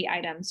take the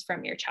items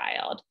from your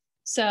child.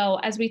 So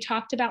as we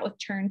talked about with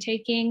turn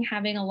taking,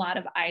 having a lot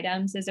of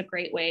items is a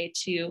great way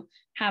to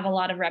have a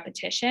lot of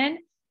repetition.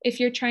 If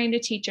you're trying to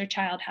teach your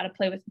child how to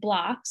play with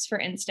blocks, for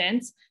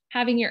instance,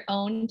 having your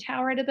own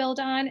tower to build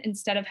on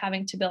instead of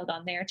having to build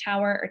on their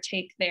tower or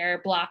take their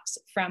blocks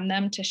from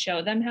them to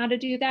show them how to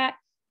do that,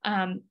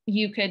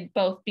 you could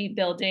both be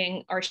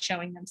building or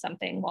showing them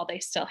something while they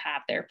still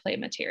have their play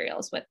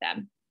materials with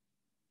them.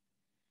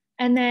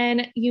 And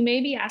then you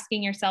may be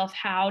asking yourself,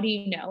 how do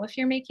you know if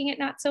you're making it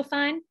not so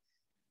fun?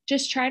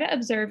 Just try to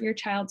observe your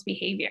child's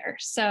behavior.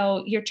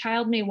 So your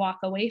child may walk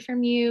away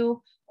from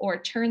you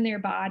or turn their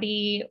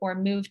body or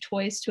move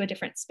toys to a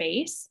different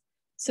space.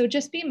 So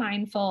just be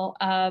mindful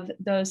of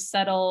those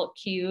subtle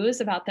cues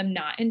about them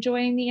not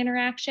enjoying the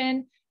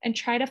interaction, and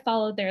try to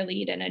follow their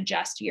lead and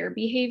adjust your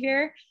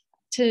behavior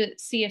to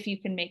see if you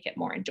can make it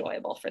more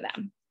enjoyable for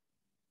them.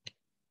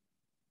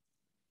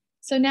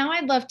 So now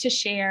I'd love to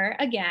share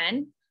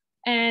again,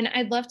 and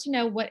I'd love to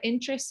know what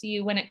interests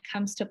you when it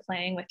comes to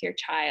playing with your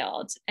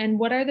child, and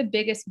what are the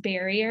biggest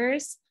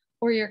barriers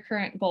or your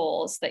current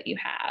goals that you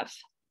have.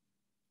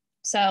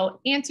 So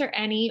answer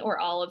any or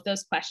all of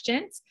those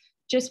questions,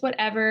 just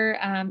whatever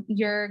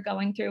you're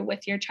going through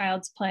with your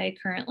child's play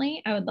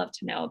currently. I would love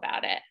to know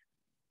about it.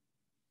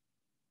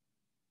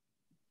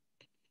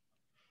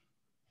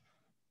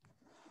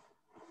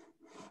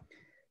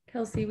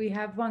 Kelsey, we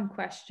have one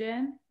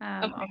question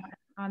Okay.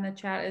 on the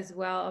chat as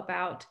well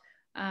about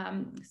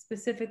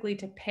specifically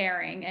to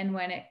pairing, and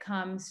when it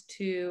comes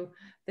to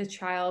the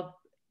child,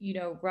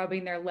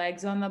 rubbing their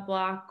legs on the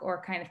block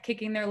or kind of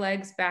kicking their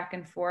legs back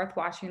and forth,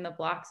 watching the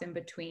blocks in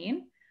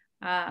between.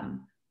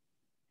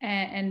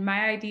 And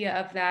my idea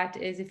of that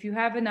is, if you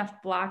have enough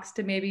blocks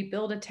to maybe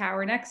build a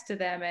tower next to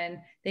them, and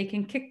they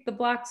can kick the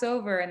blocks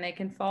over and they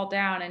can fall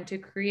down, and to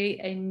create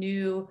a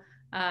new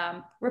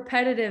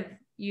repetitive,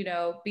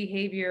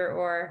 behavior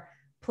or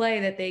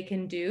play that they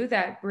can do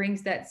that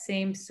brings that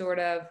same sort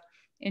of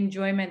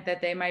enjoyment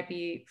that they might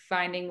be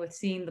finding with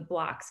seeing the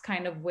blocks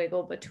kind of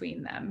wiggle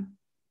between them.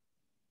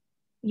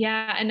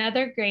 Yeah,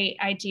 another great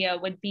idea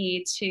would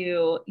be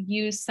to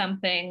use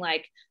something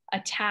like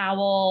a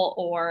towel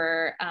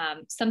or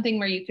something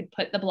where you could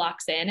put the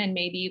blocks in, and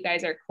maybe you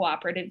guys are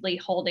cooperatively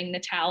holding the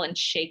towel and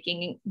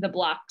shaking the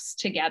blocks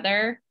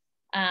together,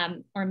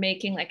 or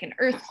making like an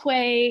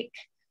earthquake.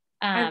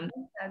 I love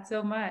that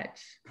so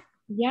much.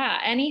 Yeah,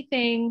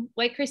 anything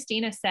like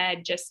Christina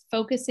said, just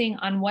focusing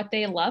on what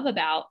they love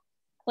about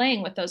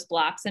playing with those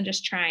blocks and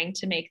just trying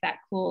to make that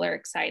cool or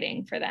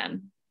exciting for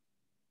them.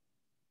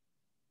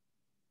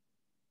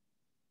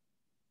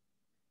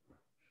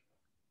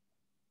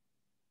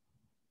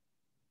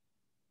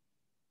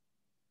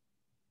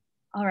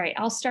 All right,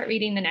 I'll start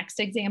reading the next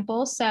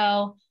example.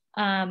 So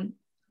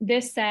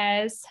this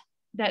says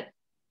that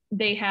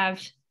they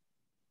have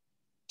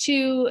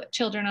two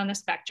children on the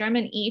spectrum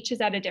and each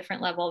is at a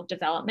different level of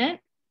development.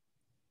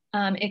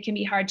 It can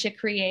be hard to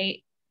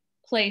create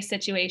play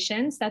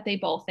situations that they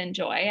both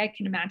enjoy. I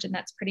can imagine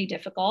that's pretty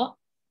difficult.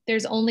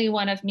 There's only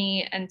one of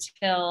me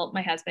until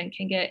my husband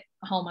can get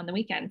home on the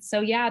weekends. So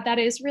yeah, that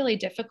is really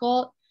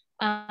difficult.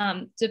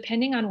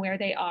 Depending on where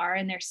they are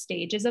in their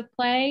stages of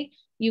play,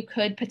 you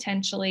could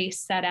potentially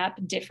set up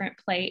different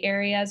play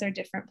areas or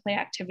different play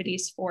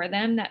activities for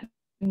them that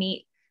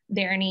meet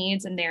their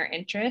needs and their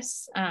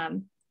interests.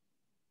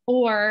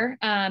 Or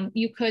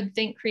you could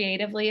think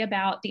creatively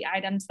about the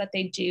items that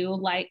they do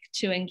like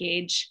to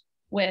engage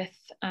with,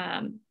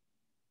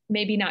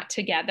 maybe not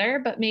together,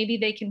 but maybe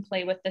they can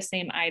play with the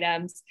same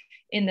items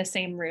in the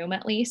same room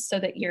at least, so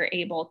that you're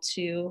able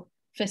to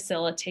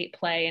facilitate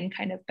play and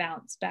kind of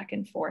bounce back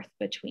and forth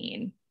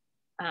between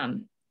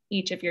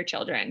each of your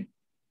children.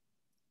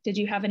 Did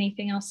you have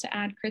anything else to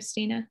add,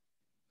 Christina?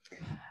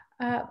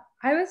 I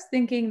was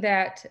thinking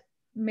that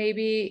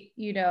maybe,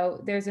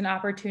 there's an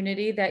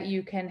opportunity that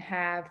you can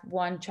have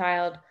one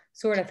child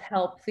sort of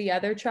help the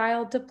other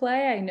child to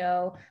play. I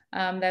know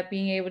that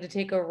being able to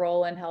take a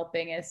role in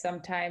helping is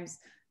sometimes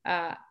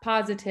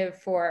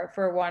positive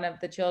for one of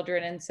the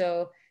children. And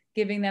so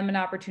giving them an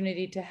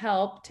opportunity to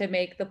help to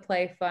make the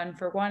play fun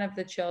for one of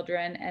the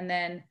children. And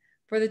then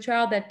for the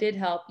child that did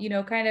help,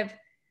 kind of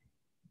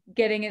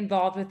getting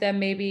involved with them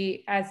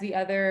maybe as the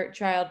other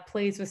child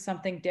plays with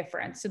something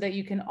different, so that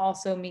you can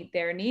also meet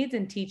their needs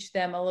and teach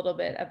them a little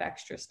bit of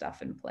extra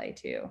stuff in play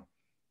too.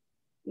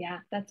 Yeah,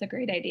 that's a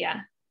great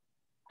idea.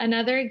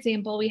 Another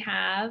example we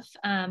have,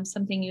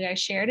 something you guys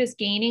shared, is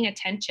gaining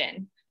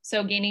attention.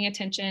 So gaining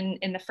attention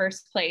in the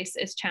first place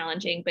is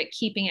challenging, but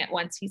keeping it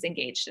once he's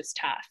engaged is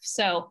tough.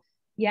 So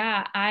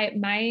yeah,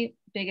 my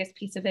biggest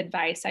piece of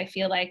advice I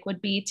feel like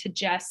would be to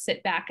just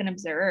sit back and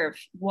observe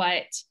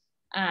what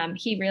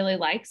he really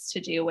likes to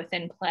do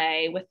within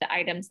play with the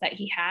items that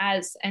he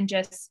has, and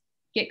just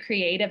get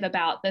creative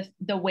about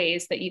the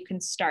ways that you can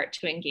start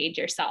to engage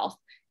yourself.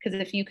 Because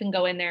if you can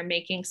go in there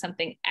making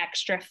something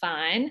extra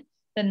fun,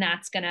 then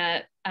that's going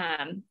to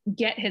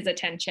get his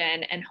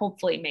attention and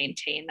hopefully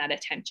maintain that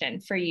attention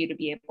for you to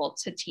be able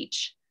to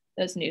teach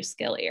those new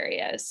skill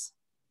areas.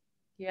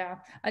 Yeah.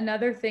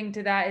 Another thing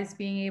to that is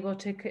being able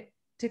to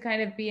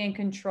kind of be in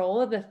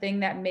control of the thing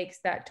that makes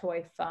that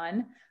toy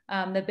fun.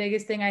 The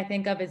biggest thing I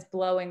think of is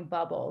blowing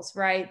bubbles,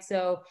 right?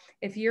 So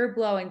if you're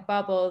blowing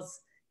bubbles,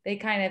 they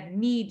kind of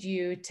need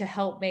you to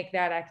help make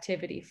that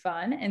activity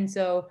fun. And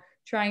so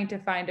trying to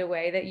find a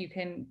way that you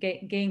can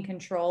gain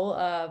control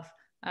of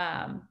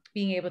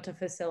being able to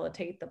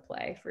facilitate the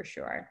play for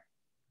sure.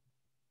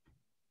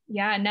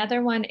 Yeah,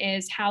 another one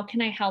is, how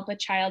can I help a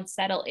child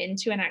settle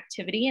into an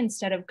activity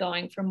instead of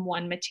going from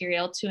one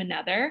material to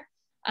another?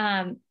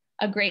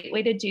 A great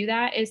way to do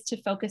that is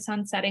to focus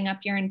on setting up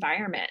your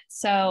environment.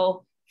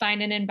 So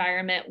find an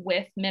environment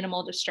with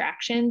minimal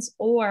distractions,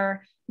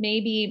 or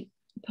maybe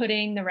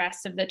putting the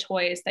rest of the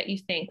toys that you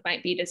think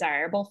might be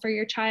desirable for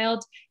your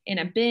child in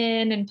a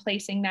bin and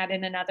placing that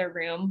in another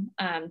room,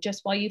 just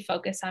while you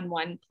focus on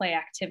one play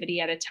activity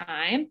at a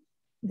time.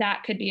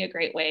 That could be a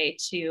great way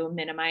to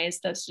minimize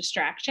those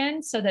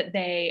distractions, so that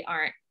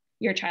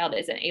your child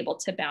isn't able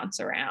to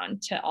bounce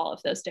around to all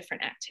of those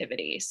different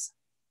activities.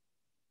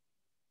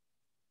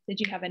 Did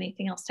you have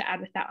anything else to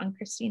add with that one,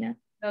 Christina?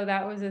 No,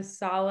 that was a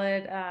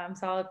solid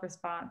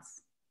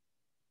response.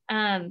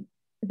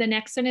 The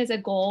next one is, a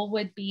goal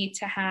would be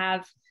to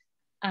have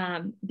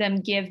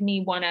them give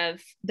me one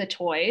of the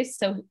toys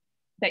so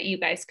that you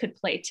guys could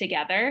play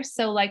together.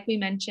 So like we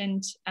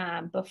mentioned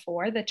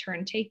before, the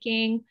turn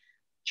taking,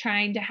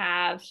 trying to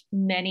have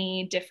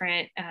many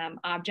different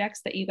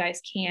objects that you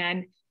guys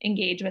can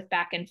engage with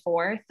back and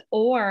forth,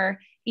 or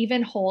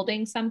even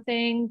holding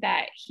something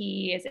that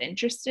he is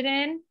interested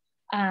in,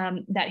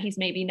 that he's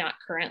maybe not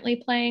currently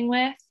playing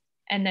with,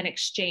 and then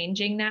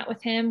exchanging that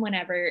with him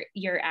whenever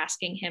you're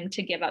asking him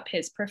to give up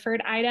his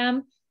preferred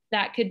item.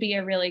 That could be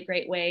a really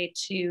great way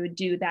to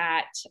do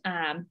that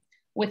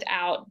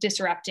without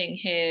disrupting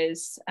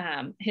his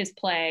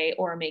play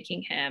or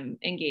making him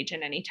engage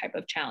in any type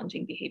of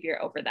challenging behavior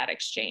over that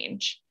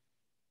exchange.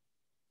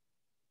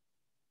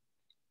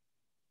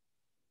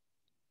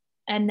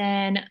 And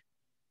then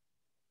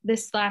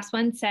this last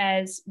one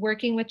says,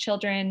 working with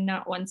children,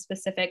 not one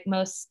specific,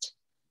 most,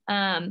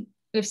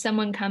 if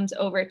someone comes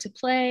over to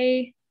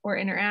play or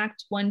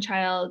interact, one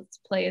child's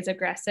play is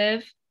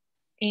aggressive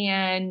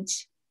and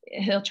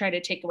he'll try to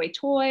take away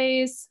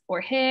toys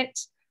or hit.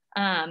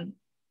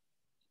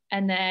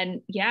 And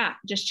then, yeah,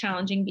 just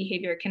challenging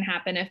behavior can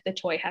happen if the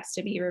toy has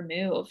to be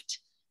removed.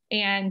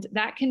 And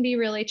that can be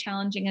really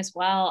challenging as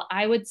well.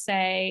 I would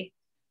say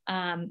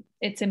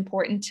it's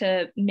important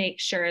to make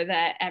sure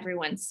that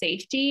everyone's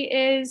safety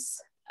is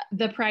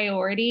the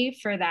priority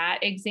for that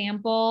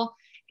example.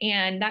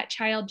 And that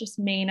child just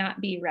may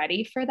not be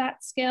ready for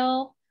that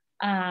skill.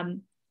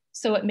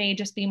 So it may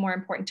just be more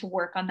important to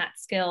work on that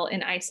skill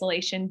in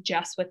isolation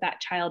just with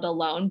that child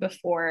alone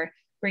before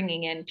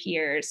bringing in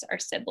peers or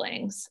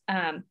siblings.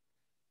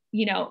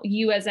 You know,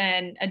 you as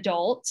an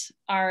adult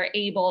are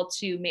able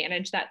to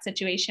manage that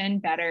situation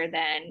better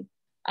than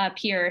a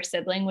peer or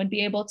sibling would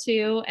be able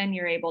to, and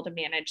you're able to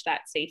manage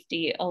that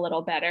safety a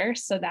little better.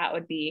 So that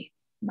would be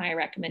my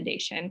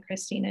recommendation.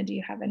 Christina, do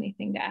you have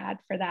anything to add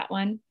for that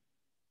one?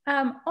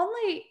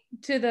 Only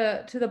to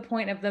the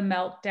point of the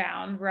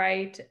meltdown,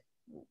 right?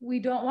 We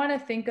don't want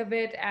to think of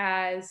it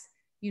as,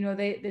 you know,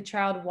 the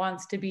child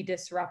wants to be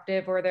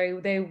disruptive or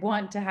they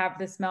want to have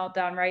this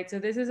meltdown, right? So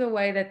this is a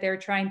way that they're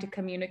trying to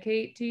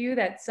communicate to you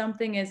that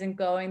something isn't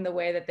going the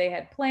way that they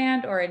had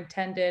planned or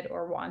intended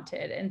or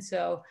wanted. And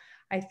so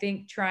I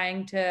think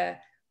trying to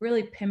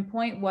really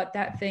pinpoint what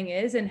that thing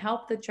is and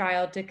help the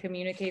child to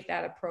communicate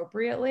that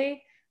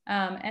appropriately.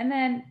 And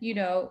then, you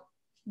know,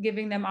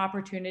 giving them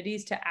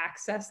opportunities to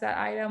access that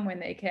item when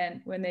they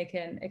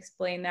can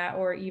explain that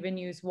or even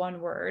use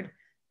one word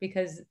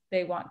because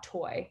they want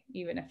toy,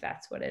 even if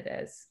that's what it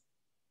is.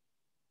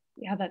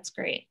 Yeah, that's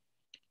great.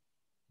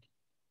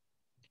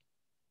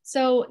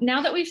 So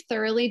now that we've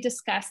thoroughly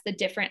discussed the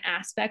different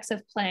aspects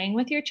of playing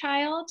with your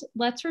child,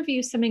 let's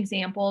review some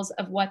examples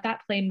of what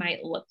that play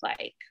might look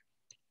like.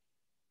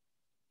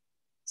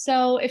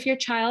 So if your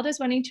child is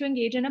wanting to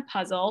engage in a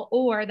puzzle,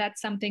 or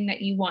that's something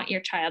that you want your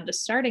child to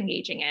start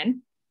engaging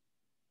in,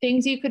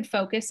 things you could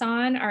focus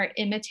on are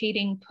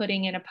imitating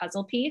putting in a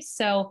puzzle piece.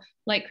 So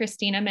like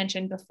Christina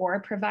mentioned before,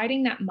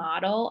 providing that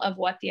model of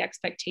what the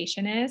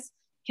expectation is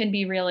can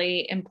be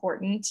really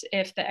important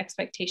if the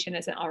expectation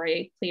isn't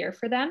already clear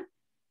for them.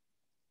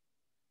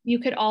 You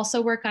could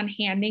also work on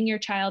handing your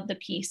child the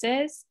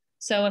pieces.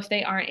 So if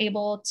they aren't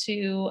able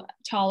to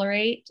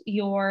tolerate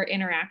your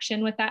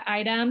interaction with that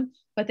item,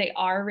 but they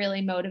are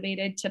really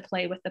motivated to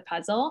play with the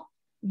puzzle,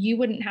 you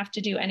wouldn't have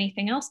to do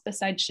anything else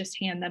besides just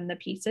hand them the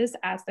pieces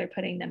as they're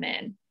putting them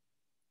in.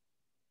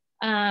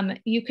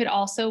 You could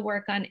also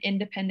work on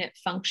independent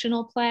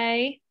functional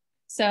play.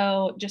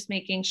 So just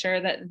making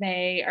sure that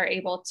they are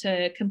able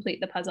to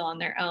complete the puzzle on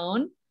their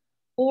own,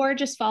 or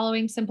just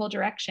following simple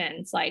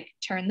directions like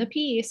turn the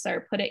piece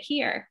or put it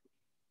here.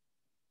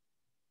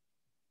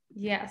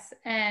 Yes.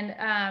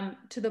 And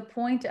to the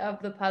point of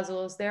the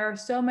puzzles, there are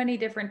so many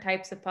different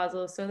types of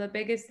puzzles. So the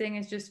biggest thing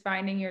is just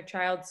finding your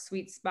child's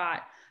sweet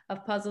spot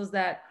of puzzles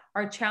that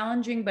are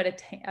challenging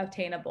but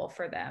attainable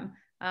for them.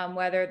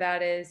 Whether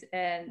that is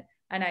an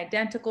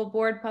identical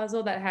board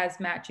puzzle that has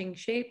matching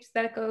shapes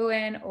that go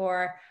in,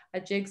 or a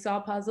jigsaw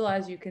puzzle,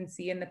 as you can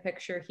see in the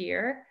picture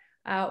here.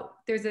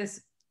 There's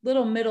this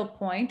little middle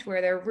point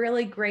where they're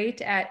really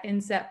great at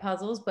inset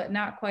puzzles, but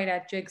not quite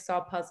at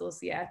jigsaw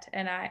puzzles yet.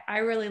 And I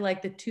really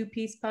like the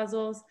 2-piece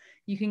puzzles.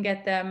 You can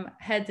get them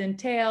heads and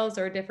tails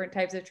or different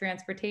types of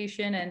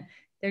transportation. And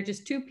they're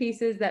just 2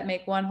 pieces that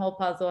make one whole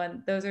puzzle.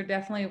 And those are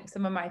definitely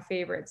some of my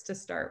favorites to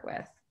start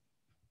with.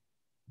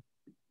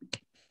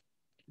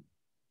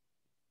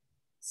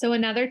 So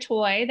another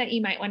toy that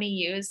you might want to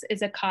use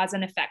is a cause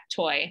and effect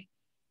toy.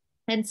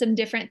 And some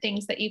different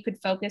things that you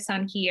could focus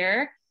on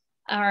here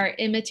are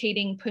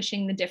imitating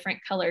pushing the different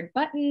colored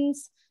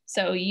buttons.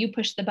 So you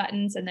push the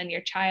buttons and then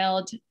your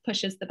child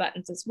pushes the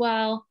buttons as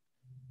well.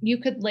 You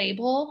could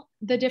label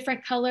the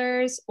different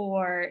colors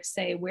or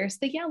say, where's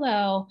the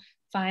yellow?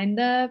 Find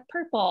the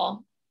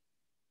purple.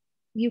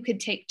 You could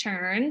take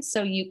turns.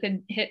 So you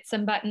could hit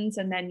some buttons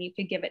and then you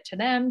could give it to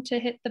them to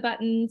hit the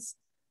buttons.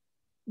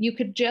 You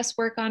could just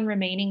work on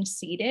remaining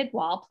seated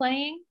while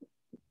playing,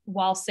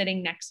 while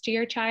sitting next to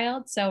your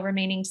child. So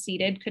remaining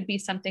seated could be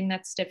something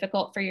that's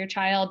difficult for your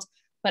child,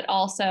 but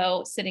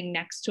also sitting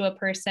next to a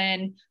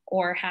person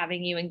or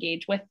having you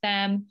engage with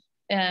them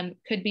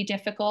could be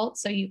difficult.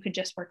 So you could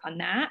just work on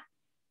that.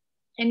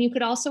 And you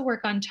could also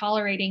work on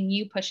tolerating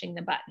you pushing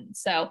the button.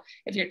 So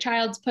if your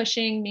child's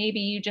pushing, maybe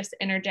you just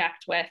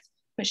interject with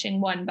pushing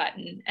one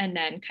button and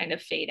then kind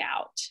of fade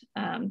out,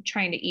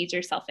 trying to ease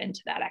yourself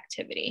into that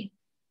activity.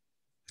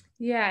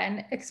 Yeah,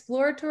 and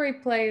exploratory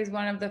play is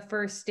one of the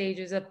first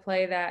stages of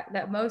play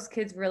that most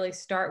kids really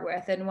start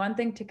with. And one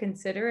thing to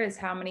consider is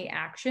how many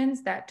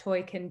actions that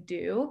toy can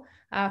do.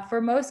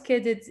 For most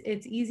kids,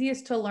 it's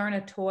easiest to learn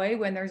a toy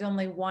when there's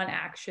only one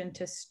action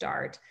to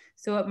start.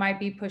 So it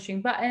might be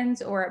pushing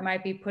buttons, or it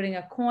might be putting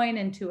a coin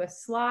into a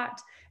slot.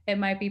 It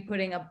might be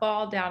putting a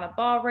ball down a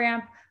ball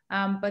ramp.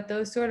 But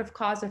those sort of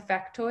cause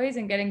effect toys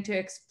and getting to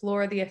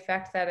explore the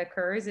effect that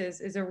occurs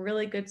is a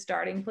really good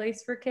starting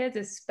place for kids,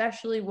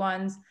 especially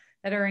ones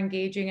that are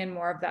engaging in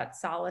more of that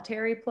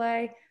solitary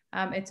play.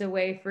 It's a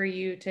way for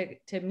you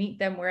to meet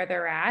them where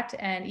they're at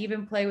and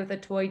even play with a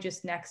toy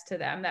just next to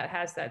them that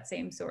has that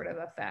same sort of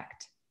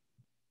effect.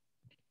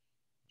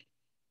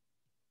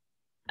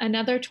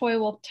 Another toy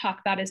we'll talk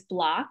about is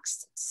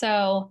blocks.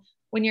 So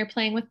When you're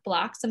playing with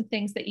blocks, some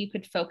things that you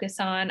could focus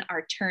on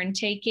are turn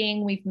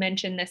taking. We've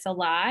mentioned this a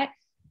lot.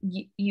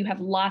 You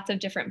have lots of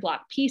different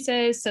block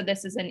pieces. So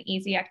this is an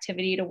easy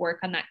activity to work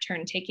on that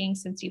turn taking,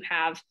 since you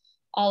have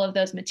all of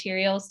those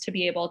materials to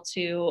be able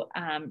to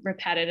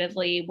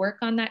repetitively work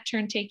on that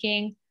turn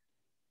taking.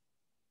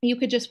 You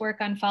could just work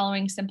on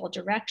following simple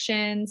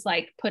directions,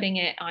 like putting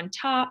it on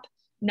top,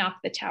 knock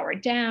the tower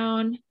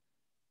down.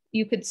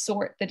 You could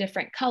sort the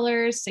different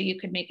colors. So you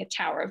could make a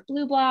tower of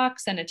blue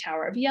blocks and a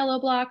tower of yellow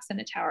blocks and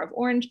a tower of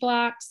orange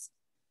blocks.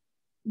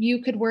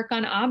 You could work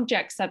on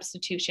object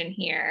substitution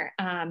here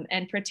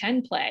and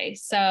pretend play.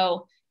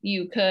 So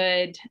you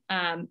could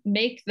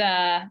make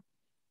the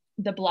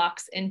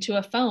blocks into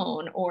a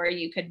phone, or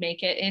you could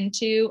make it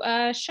into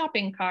a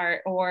shopping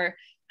cart, or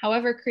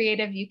however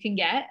creative you can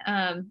get.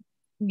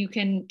 You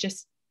can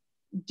just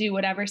do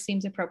whatever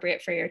seems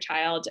appropriate for your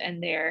child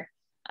and their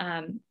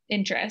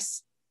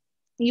interests.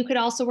 You could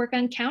also work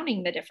on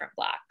counting the different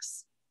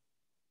blocks.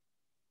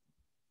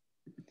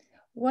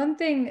 One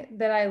thing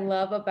that I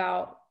love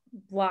about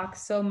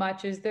blocks so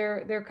much is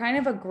they're kind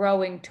of a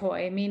growing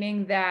toy,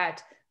 meaning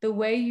that the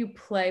way you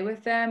play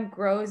with them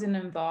grows and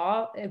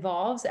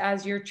evolves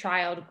as your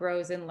child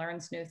grows and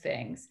learns new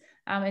things.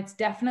 It's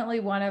definitely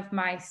one of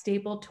my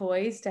staple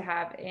toys to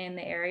have in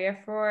the area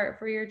for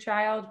your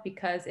child,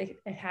 because it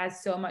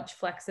has so much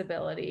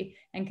flexibility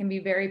and can be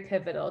very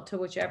pivotal to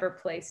whichever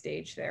play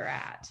stage they're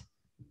at.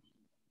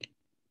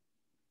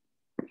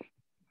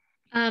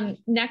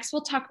 Next,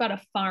 we'll talk about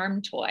a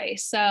farm toy.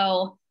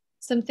 So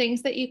some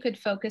things that you could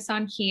focus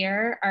on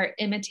here are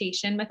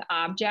imitation with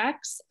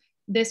objects.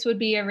 This would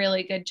be a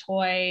really good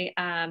toy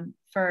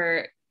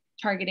for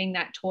targeting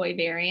that toy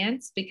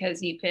variance,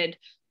 because you could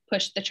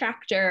push the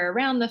tractor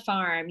around the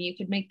farm. You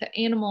could make the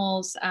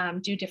animals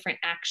do different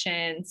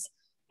actions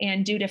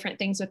and do different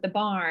things with the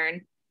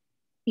barn.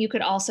 You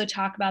could also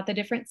talk about the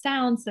different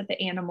sounds that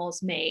the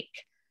animals make.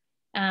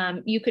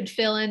 You could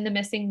fill in the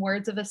missing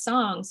words of a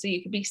song. So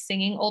you could be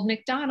singing Old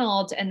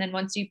MacDonald, and then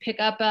once you pick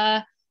up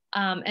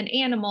an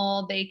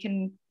animal, they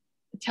can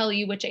tell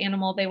you which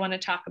animal they want to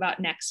talk about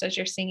next as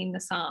you're singing the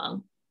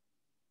song.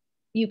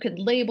 You could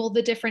label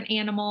the different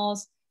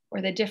animals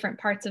or the different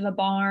parts of a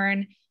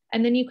barn.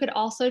 And then you could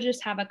also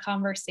just have a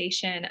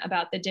conversation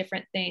about the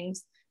different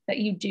things that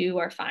you do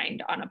or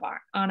find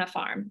on a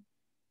farm.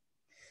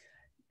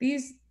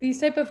 These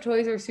type of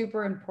toys are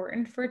super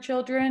important for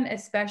children,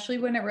 especially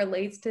when it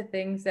relates to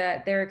things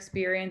that they're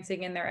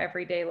experiencing in their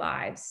everyday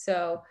lives.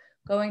 So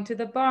going to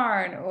the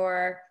barn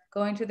or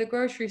going to the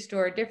grocery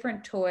store,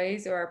 different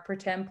toys or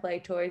pretend play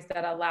toys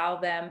that allow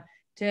them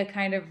to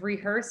kind of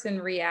rehearse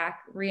and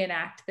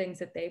reenact things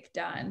that they've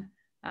done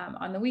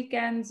on the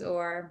weekends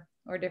or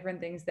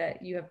different things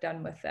that you have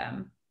done with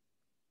them.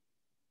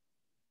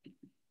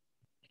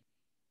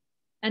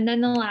 And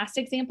then the last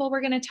example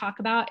we're going to talk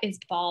about is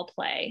ball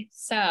play.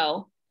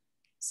 So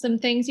some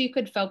things you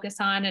could focus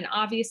on, and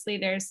obviously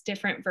there's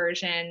different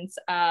versions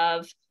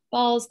of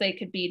balls. They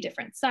could be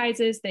different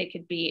sizes. There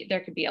could be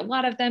a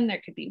lot of them.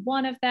 There could be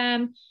one of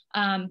them,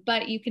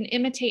 but you can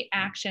imitate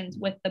actions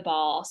with the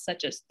ball,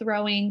 such as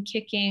throwing,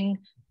 kicking,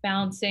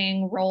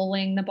 bouncing,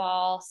 rolling the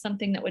ball,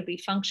 something that would be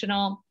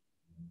functional.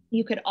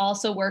 You could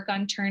also work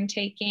on turn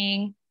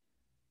taking.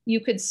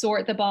 You could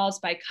sort the balls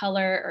by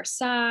color or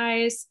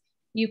size.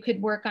 You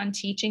could work on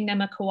teaching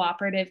them a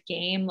cooperative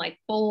game like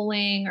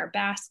bowling or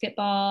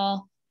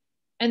basketball.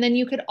 And then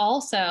you could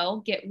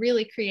also get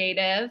really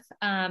creative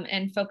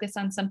and focus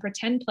on some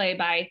pretend play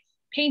by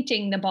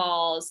painting the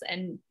balls.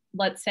 And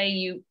let's say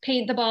you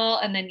paint the ball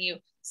and then you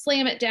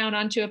slam it down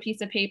onto a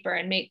piece of paper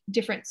and make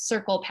different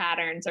circle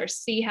patterns, or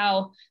see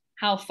how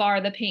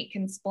far the paint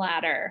can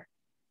splatter.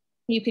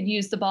 You could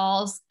use the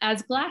balls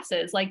as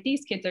glasses like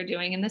these kids are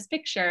doing in this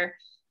picture.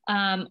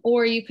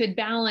 Or you could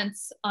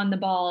balance on the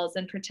balls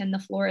and pretend the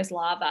floor is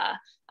lava.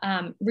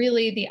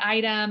 Really, the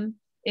item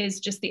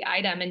is just the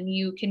item, and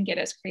you can get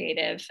as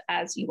creative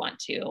as you want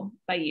to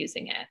by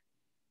using it.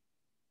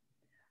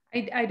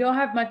 I don't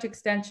have much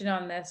extension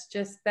on this,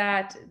 just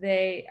that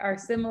they are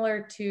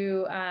similar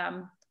to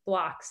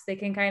blocks. They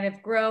can kind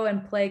of grow,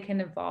 and play can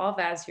evolve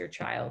as your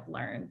child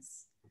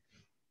learns.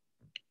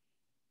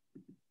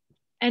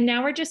 And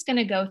now we're just going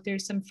to go through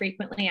some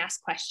frequently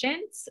asked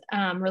questions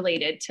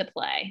related to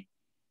play.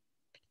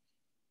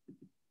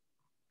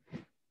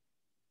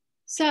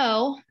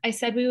 So I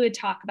said we would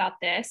talk about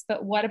this,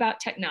 but what about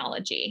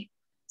technology?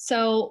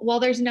 So while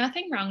there's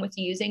nothing wrong with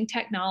using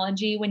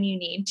technology when you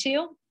need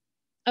to,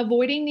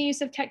 avoiding the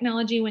use of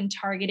technology when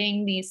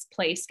targeting these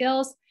play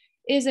skills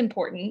is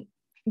important,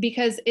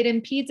 because it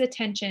impedes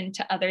attention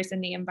to others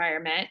in the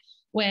environment.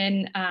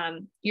 When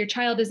your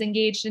child is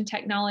engaged in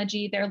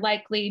technology, they're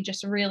likely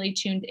just really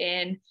tuned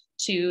in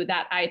to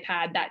that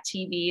iPad, that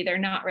TV. They're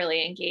not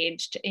really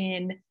engaged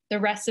in the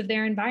rest of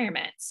their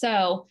environment.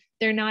 So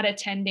they're not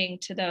attending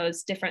to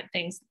those different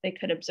things that they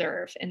could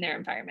observe in their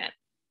environment.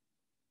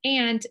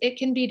 And it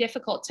can be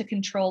difficult to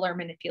control or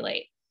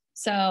manipulate.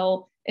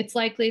 So it's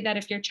likely that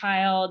if your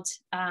child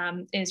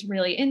is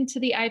really into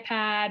the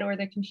iPad or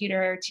the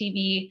computer or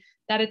TV,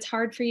 that it's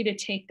hard for you to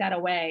take that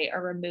away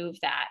or remove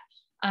that.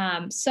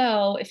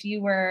 So if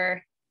you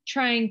were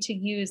trying to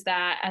use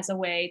that as a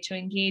way to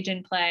engage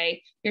in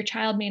play, your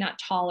child may not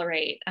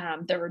tolerate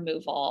the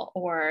removal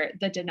or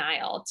the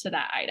denial to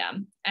that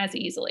item as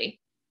easily.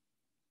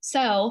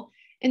 So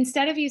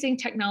instead of using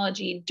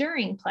technology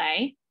during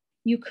play,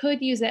 you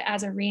could use it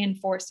as a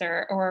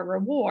reinforcer or a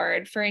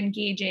reward for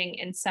engaging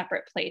in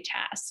separate play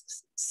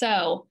tasks.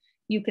 So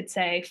you could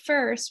say,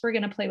 first, we're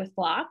going to play with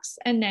blocks,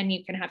 and then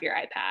you can have your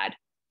iPad.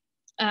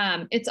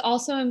 It's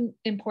also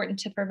important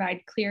to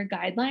provide clear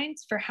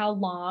guidelines for how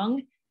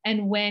long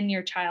and when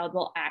your child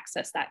will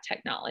access that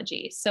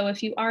technology. So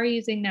if you are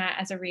using that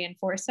as a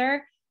reinforcer,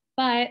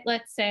 but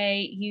let's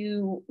say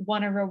you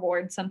want to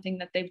reward something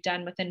that they've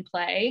done within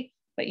play,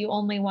 but you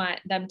only want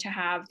them to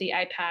have the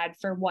iPad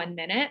for 1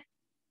 minute,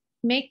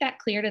 make that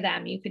clear to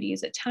them. You could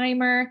use a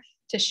timer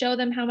to show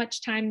them how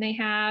much time they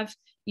have.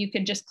 You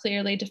could just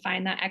clearly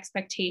define that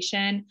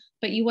expectation,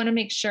 but you want to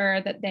make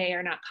sure that they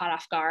are not caught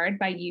off guard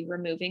by you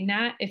removing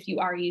that if you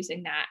are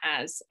using that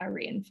as a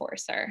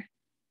reinforcer.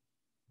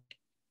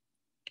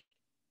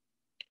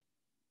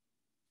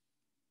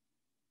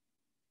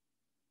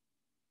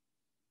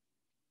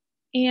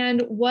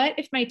 And what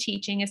if my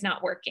teaching is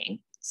not working?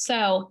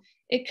 So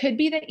it could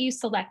be that you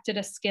selected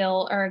a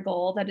skill or a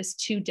goal that is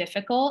too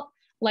difficult.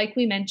 Like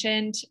we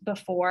mentioned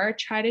before,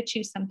 try to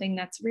choose something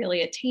that's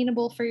really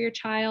attainable for your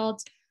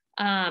child.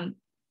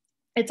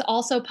 It's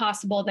also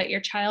possible that your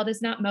child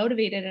is not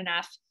motivated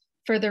enough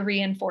for the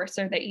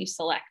reinforcer that you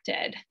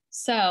selected.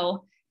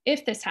 So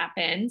if this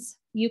happens,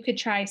 you could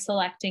try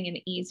selecting an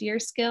easier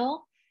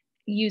skill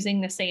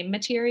using the same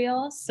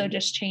materials. So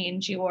just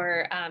change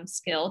your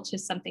skill to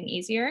something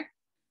easier.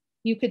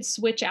 You could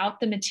switch out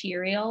the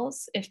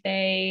materials if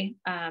they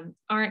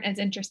aren't as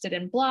interested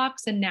in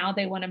blocks and now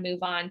they want to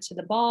move on to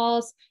the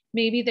balls.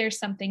 Maybe there's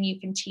something you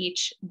can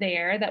teach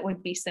there that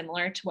would be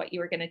similar to what you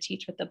were going to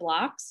teach with the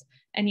blocks,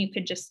 and you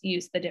could just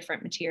use the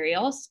different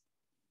materials.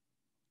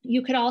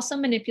 You could also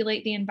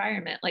manipulate the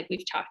environment like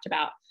we've talked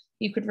about.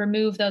 You could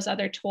remove those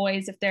other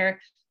toys if they're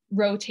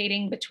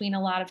rotating between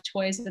a lot of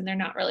toys and they're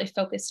not really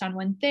focused on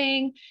one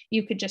thing.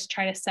 You could just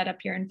try to set up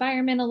your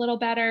environment a little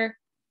better,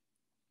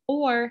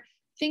 or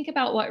think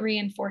about what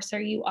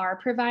reinforcer you are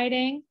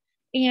providing.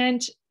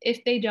 And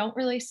if they don't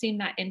really seem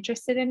that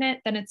interested in it,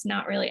 then it's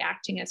not really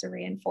acting as a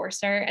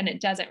reinforcer and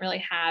it doesn't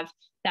really have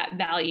that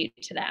value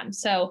to them.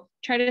 So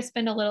try to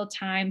spend a little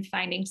time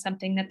finding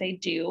something that they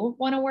do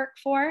want to work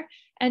for,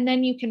 and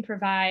then you can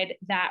provide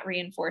that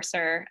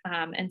reinforcer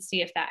and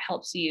see if that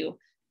helps you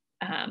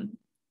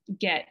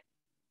get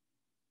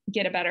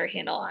a better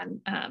handle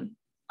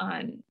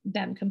on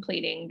them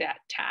completing that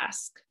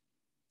task.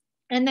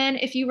 And then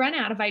if you run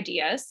out of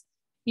ideas,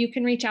 you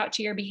can reach out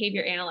to your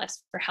behavior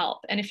analyst for help.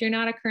 And if you're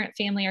not a current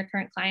family or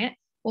current client,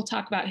 we'll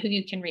talk about who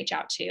you can reach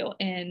out to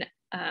in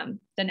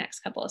the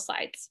next couple of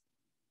slides.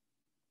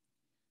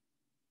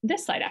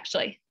 This slide,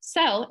 actually.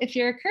 So if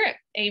you're a current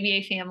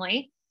ABA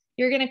family,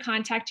 you're going to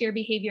contact your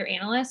behavior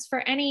analyst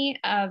for any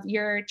of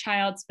your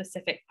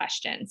child-specific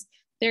questions.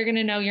 They're going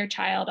to know your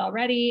child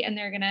already, and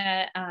they're going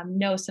to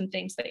know some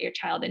things that your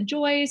child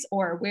enjoys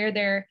or where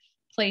their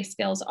play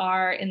skills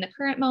are in the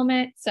current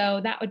moment.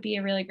 So that would be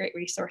a really great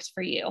resource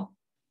for you.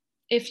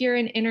 If you're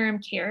an interim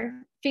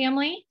care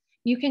family,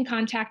 you can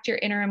contact your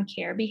interim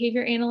care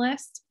behavior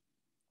analyst.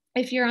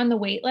 If you're on the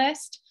wait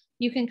list,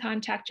 you can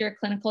contact your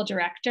clinical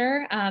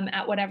director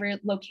at whatever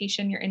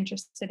location you're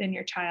interested in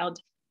your child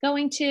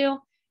going to.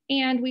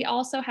 And we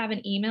also have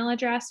an email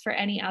address for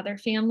any other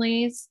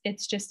families.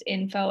 It's just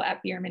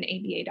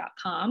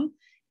info@biermanaba.com.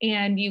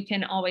 And you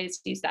can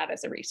always use that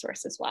as a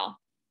resource as well.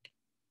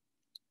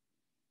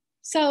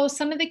 So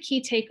some of the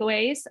key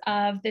takeaways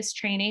of this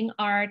training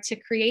are to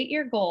create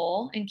your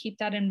goal and keep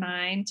that in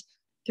mind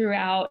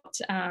throughout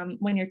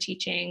when you're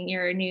teaching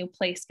your new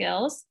play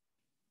skills.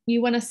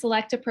 You want to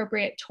select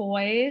appropriate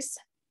toys,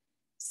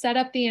 set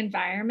up the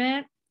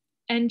environment,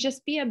 and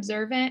just be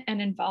observant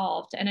and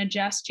involved and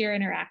adjust your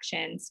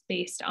interactions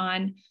based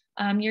on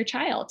your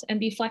child and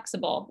be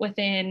flexible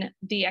within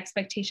the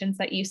expectations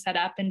that you set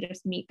up and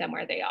just meet them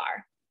where they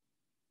are.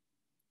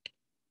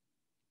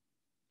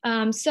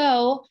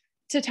 So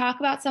to talk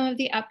about some of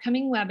the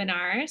upcoming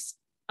webinars,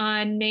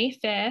 on May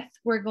 5th,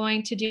 we're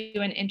going to do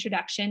an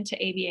introduction to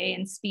ABA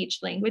and speech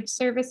language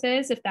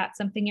services, if that's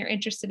something you're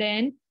interested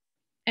in.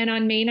 And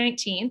on May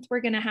 19th,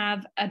 we're going to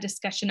have a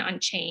discussion on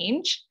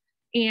change.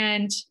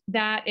 And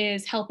that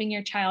is helping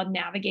your child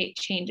navigate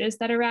changes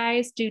that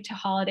arise due to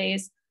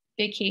holidays,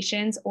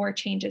 vacations, or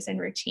changes in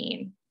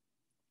routine.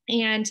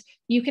 And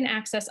you can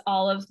access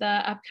all of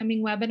the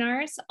upcoming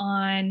webinars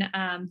on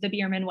the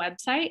Bierman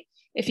website.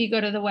 If you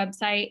go to the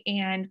website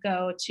and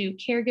go to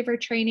caregiver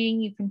training,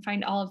 you can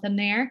find all of them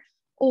there,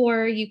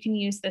 or you can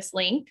use this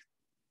link.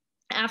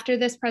 After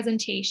this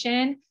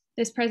presentation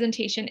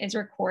is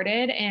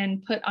recorded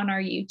and put on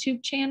our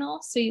YouTube channel,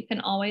 so you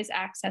can always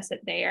access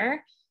it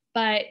there.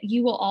 But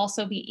you will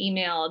also be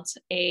emailed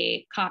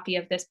a copy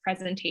of this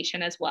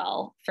presentation as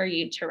well for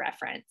you to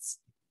reference.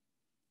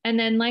 And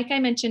then, like I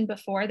mentioned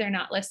before, they're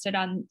not listed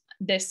on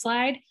this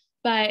slide,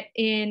 but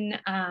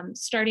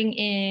starting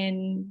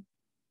in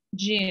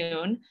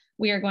June,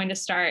 we are going to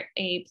start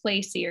a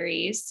play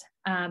series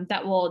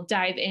that will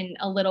dive in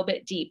a little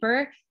bit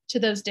deeper to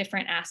those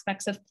different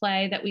aspects of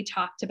play that we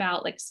talked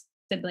about, like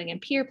sibling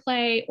and peer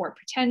play or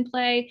pretend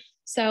play.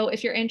 So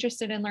if you're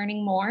interested in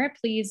learning more,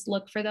 please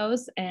look for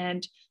those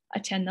and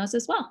attend those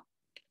as well.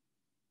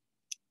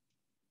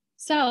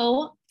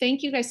 So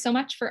thank you guys so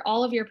much for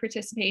all of your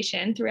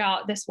participation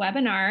throughout this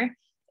webinar.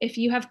 If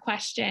you have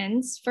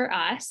questions for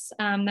us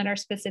that are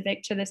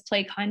specific to this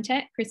play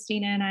content,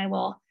 Christina and I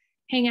will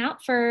hang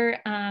out for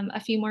a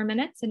few more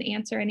minutes and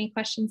answer any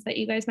questions that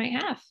you guys might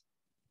have.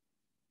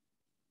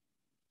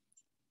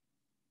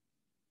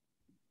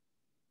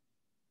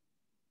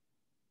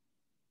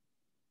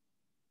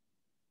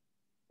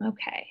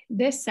 Okay,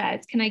 this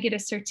says, can I get a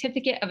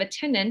certificate of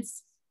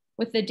attendance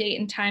with the date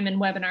and time and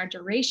webinar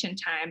duration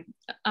time?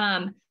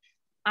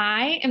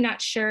 I am not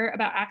sure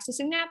about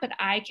accessing that, but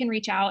I can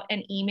reach out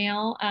and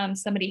email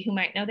somebody who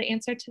might know the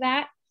answer to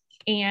that.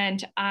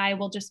 And I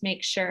will just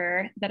make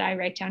sure that I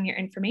write down your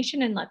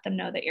information and let them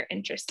know that you're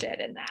interested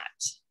in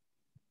that.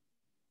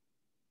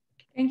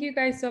 Thank you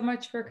guys so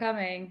much for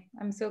coming.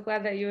 I'm so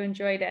glad that you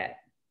enjoyed it.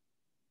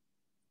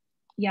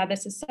 Yeah,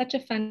 this is such a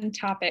fun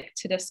topic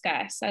to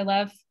discuss. I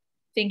love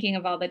thinking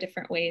of all the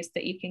different ways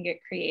that you can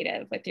get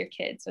creative with your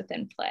kids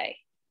within play.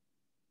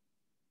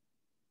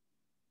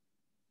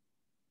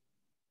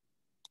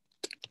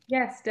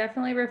 Yes,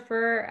 definitely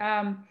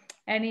refer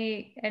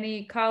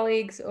any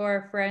colleagues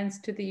or friends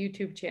to the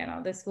YouTube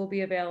channel. This will be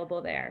available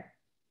there.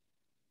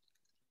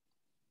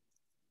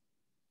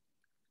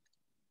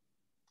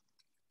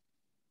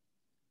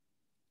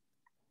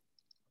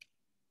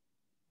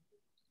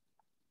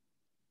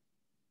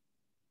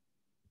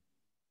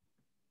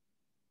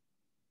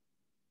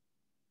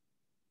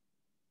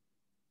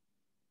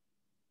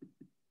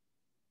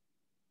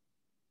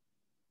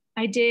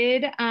 I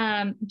did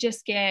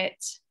just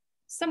get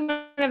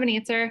somewhat of an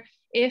answer.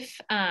 If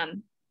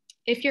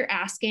you're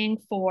asking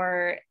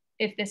for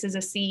if this is a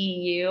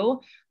CEU,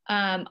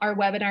 our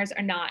webinars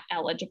are not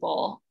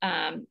eligible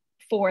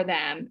for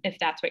them, if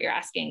that's what you're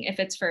asking, if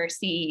it's for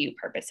CEU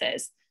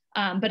purposes.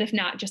 But if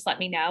not, just let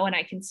me know and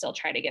I can still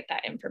try to get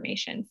that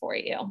information for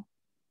you.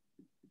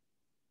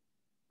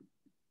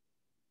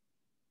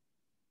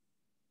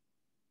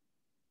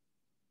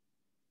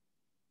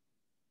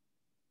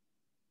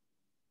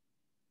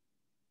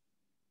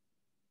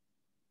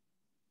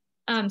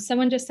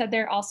 Someone just said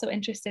they're also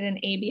interested in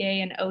ABA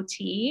and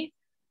OT.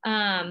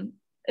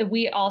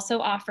 We also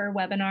offer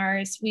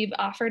webinars. We've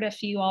offered a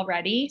few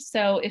already.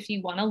 So if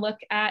you want to look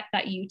at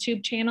that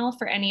YouTube channel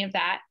for any of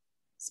that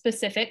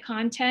specific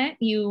content,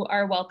 you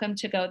are welcome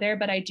to go there.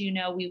 But I do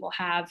know we will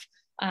have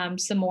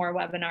some more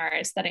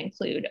webinars that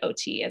include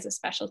OT as a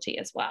specialty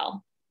as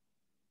well.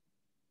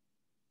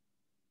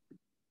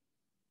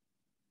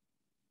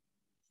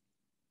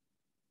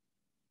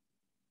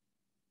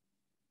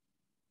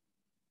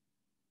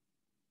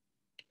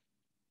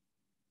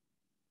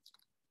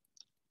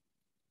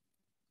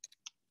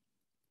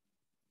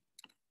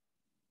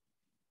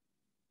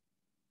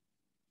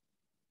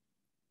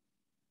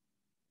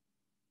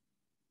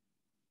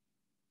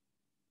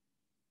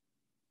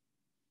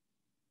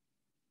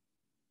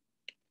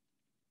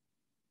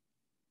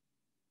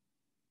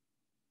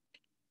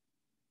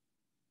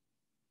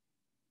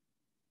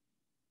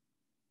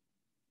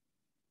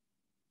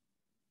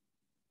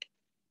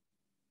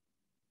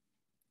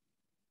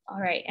 All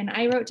right, and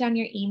I wrote down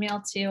your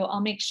email too. I'll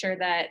make sure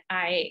that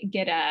I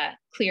get a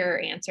clearer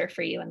answer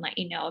for you and let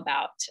you know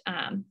about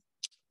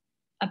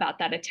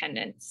that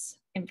attendance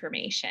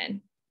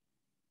information.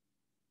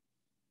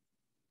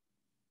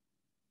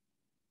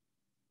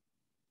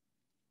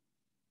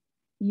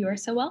 You are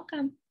so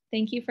welcome.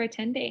 Thank you for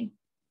attending.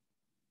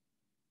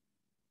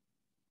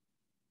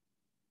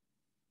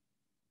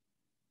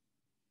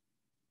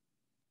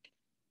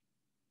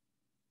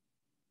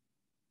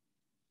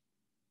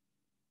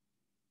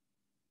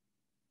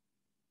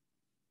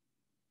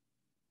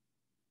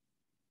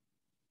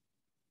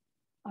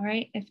 All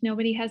right, if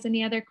nobody has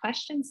any other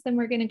questions, then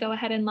we're going to go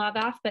ahead and log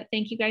off. But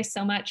thank you guys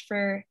so much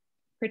for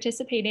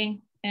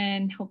participating,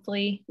 and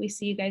hopefully we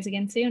see you guys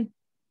again soon.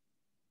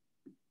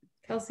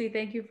 Kelsey,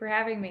 thank you for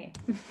having me.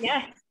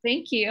 Yes,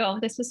 thank you.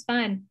 This was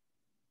fun.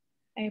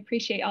 I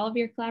appreciate all of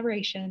your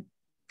collaboration.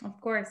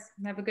 Of course.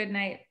 Have a good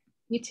night.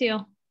 You too.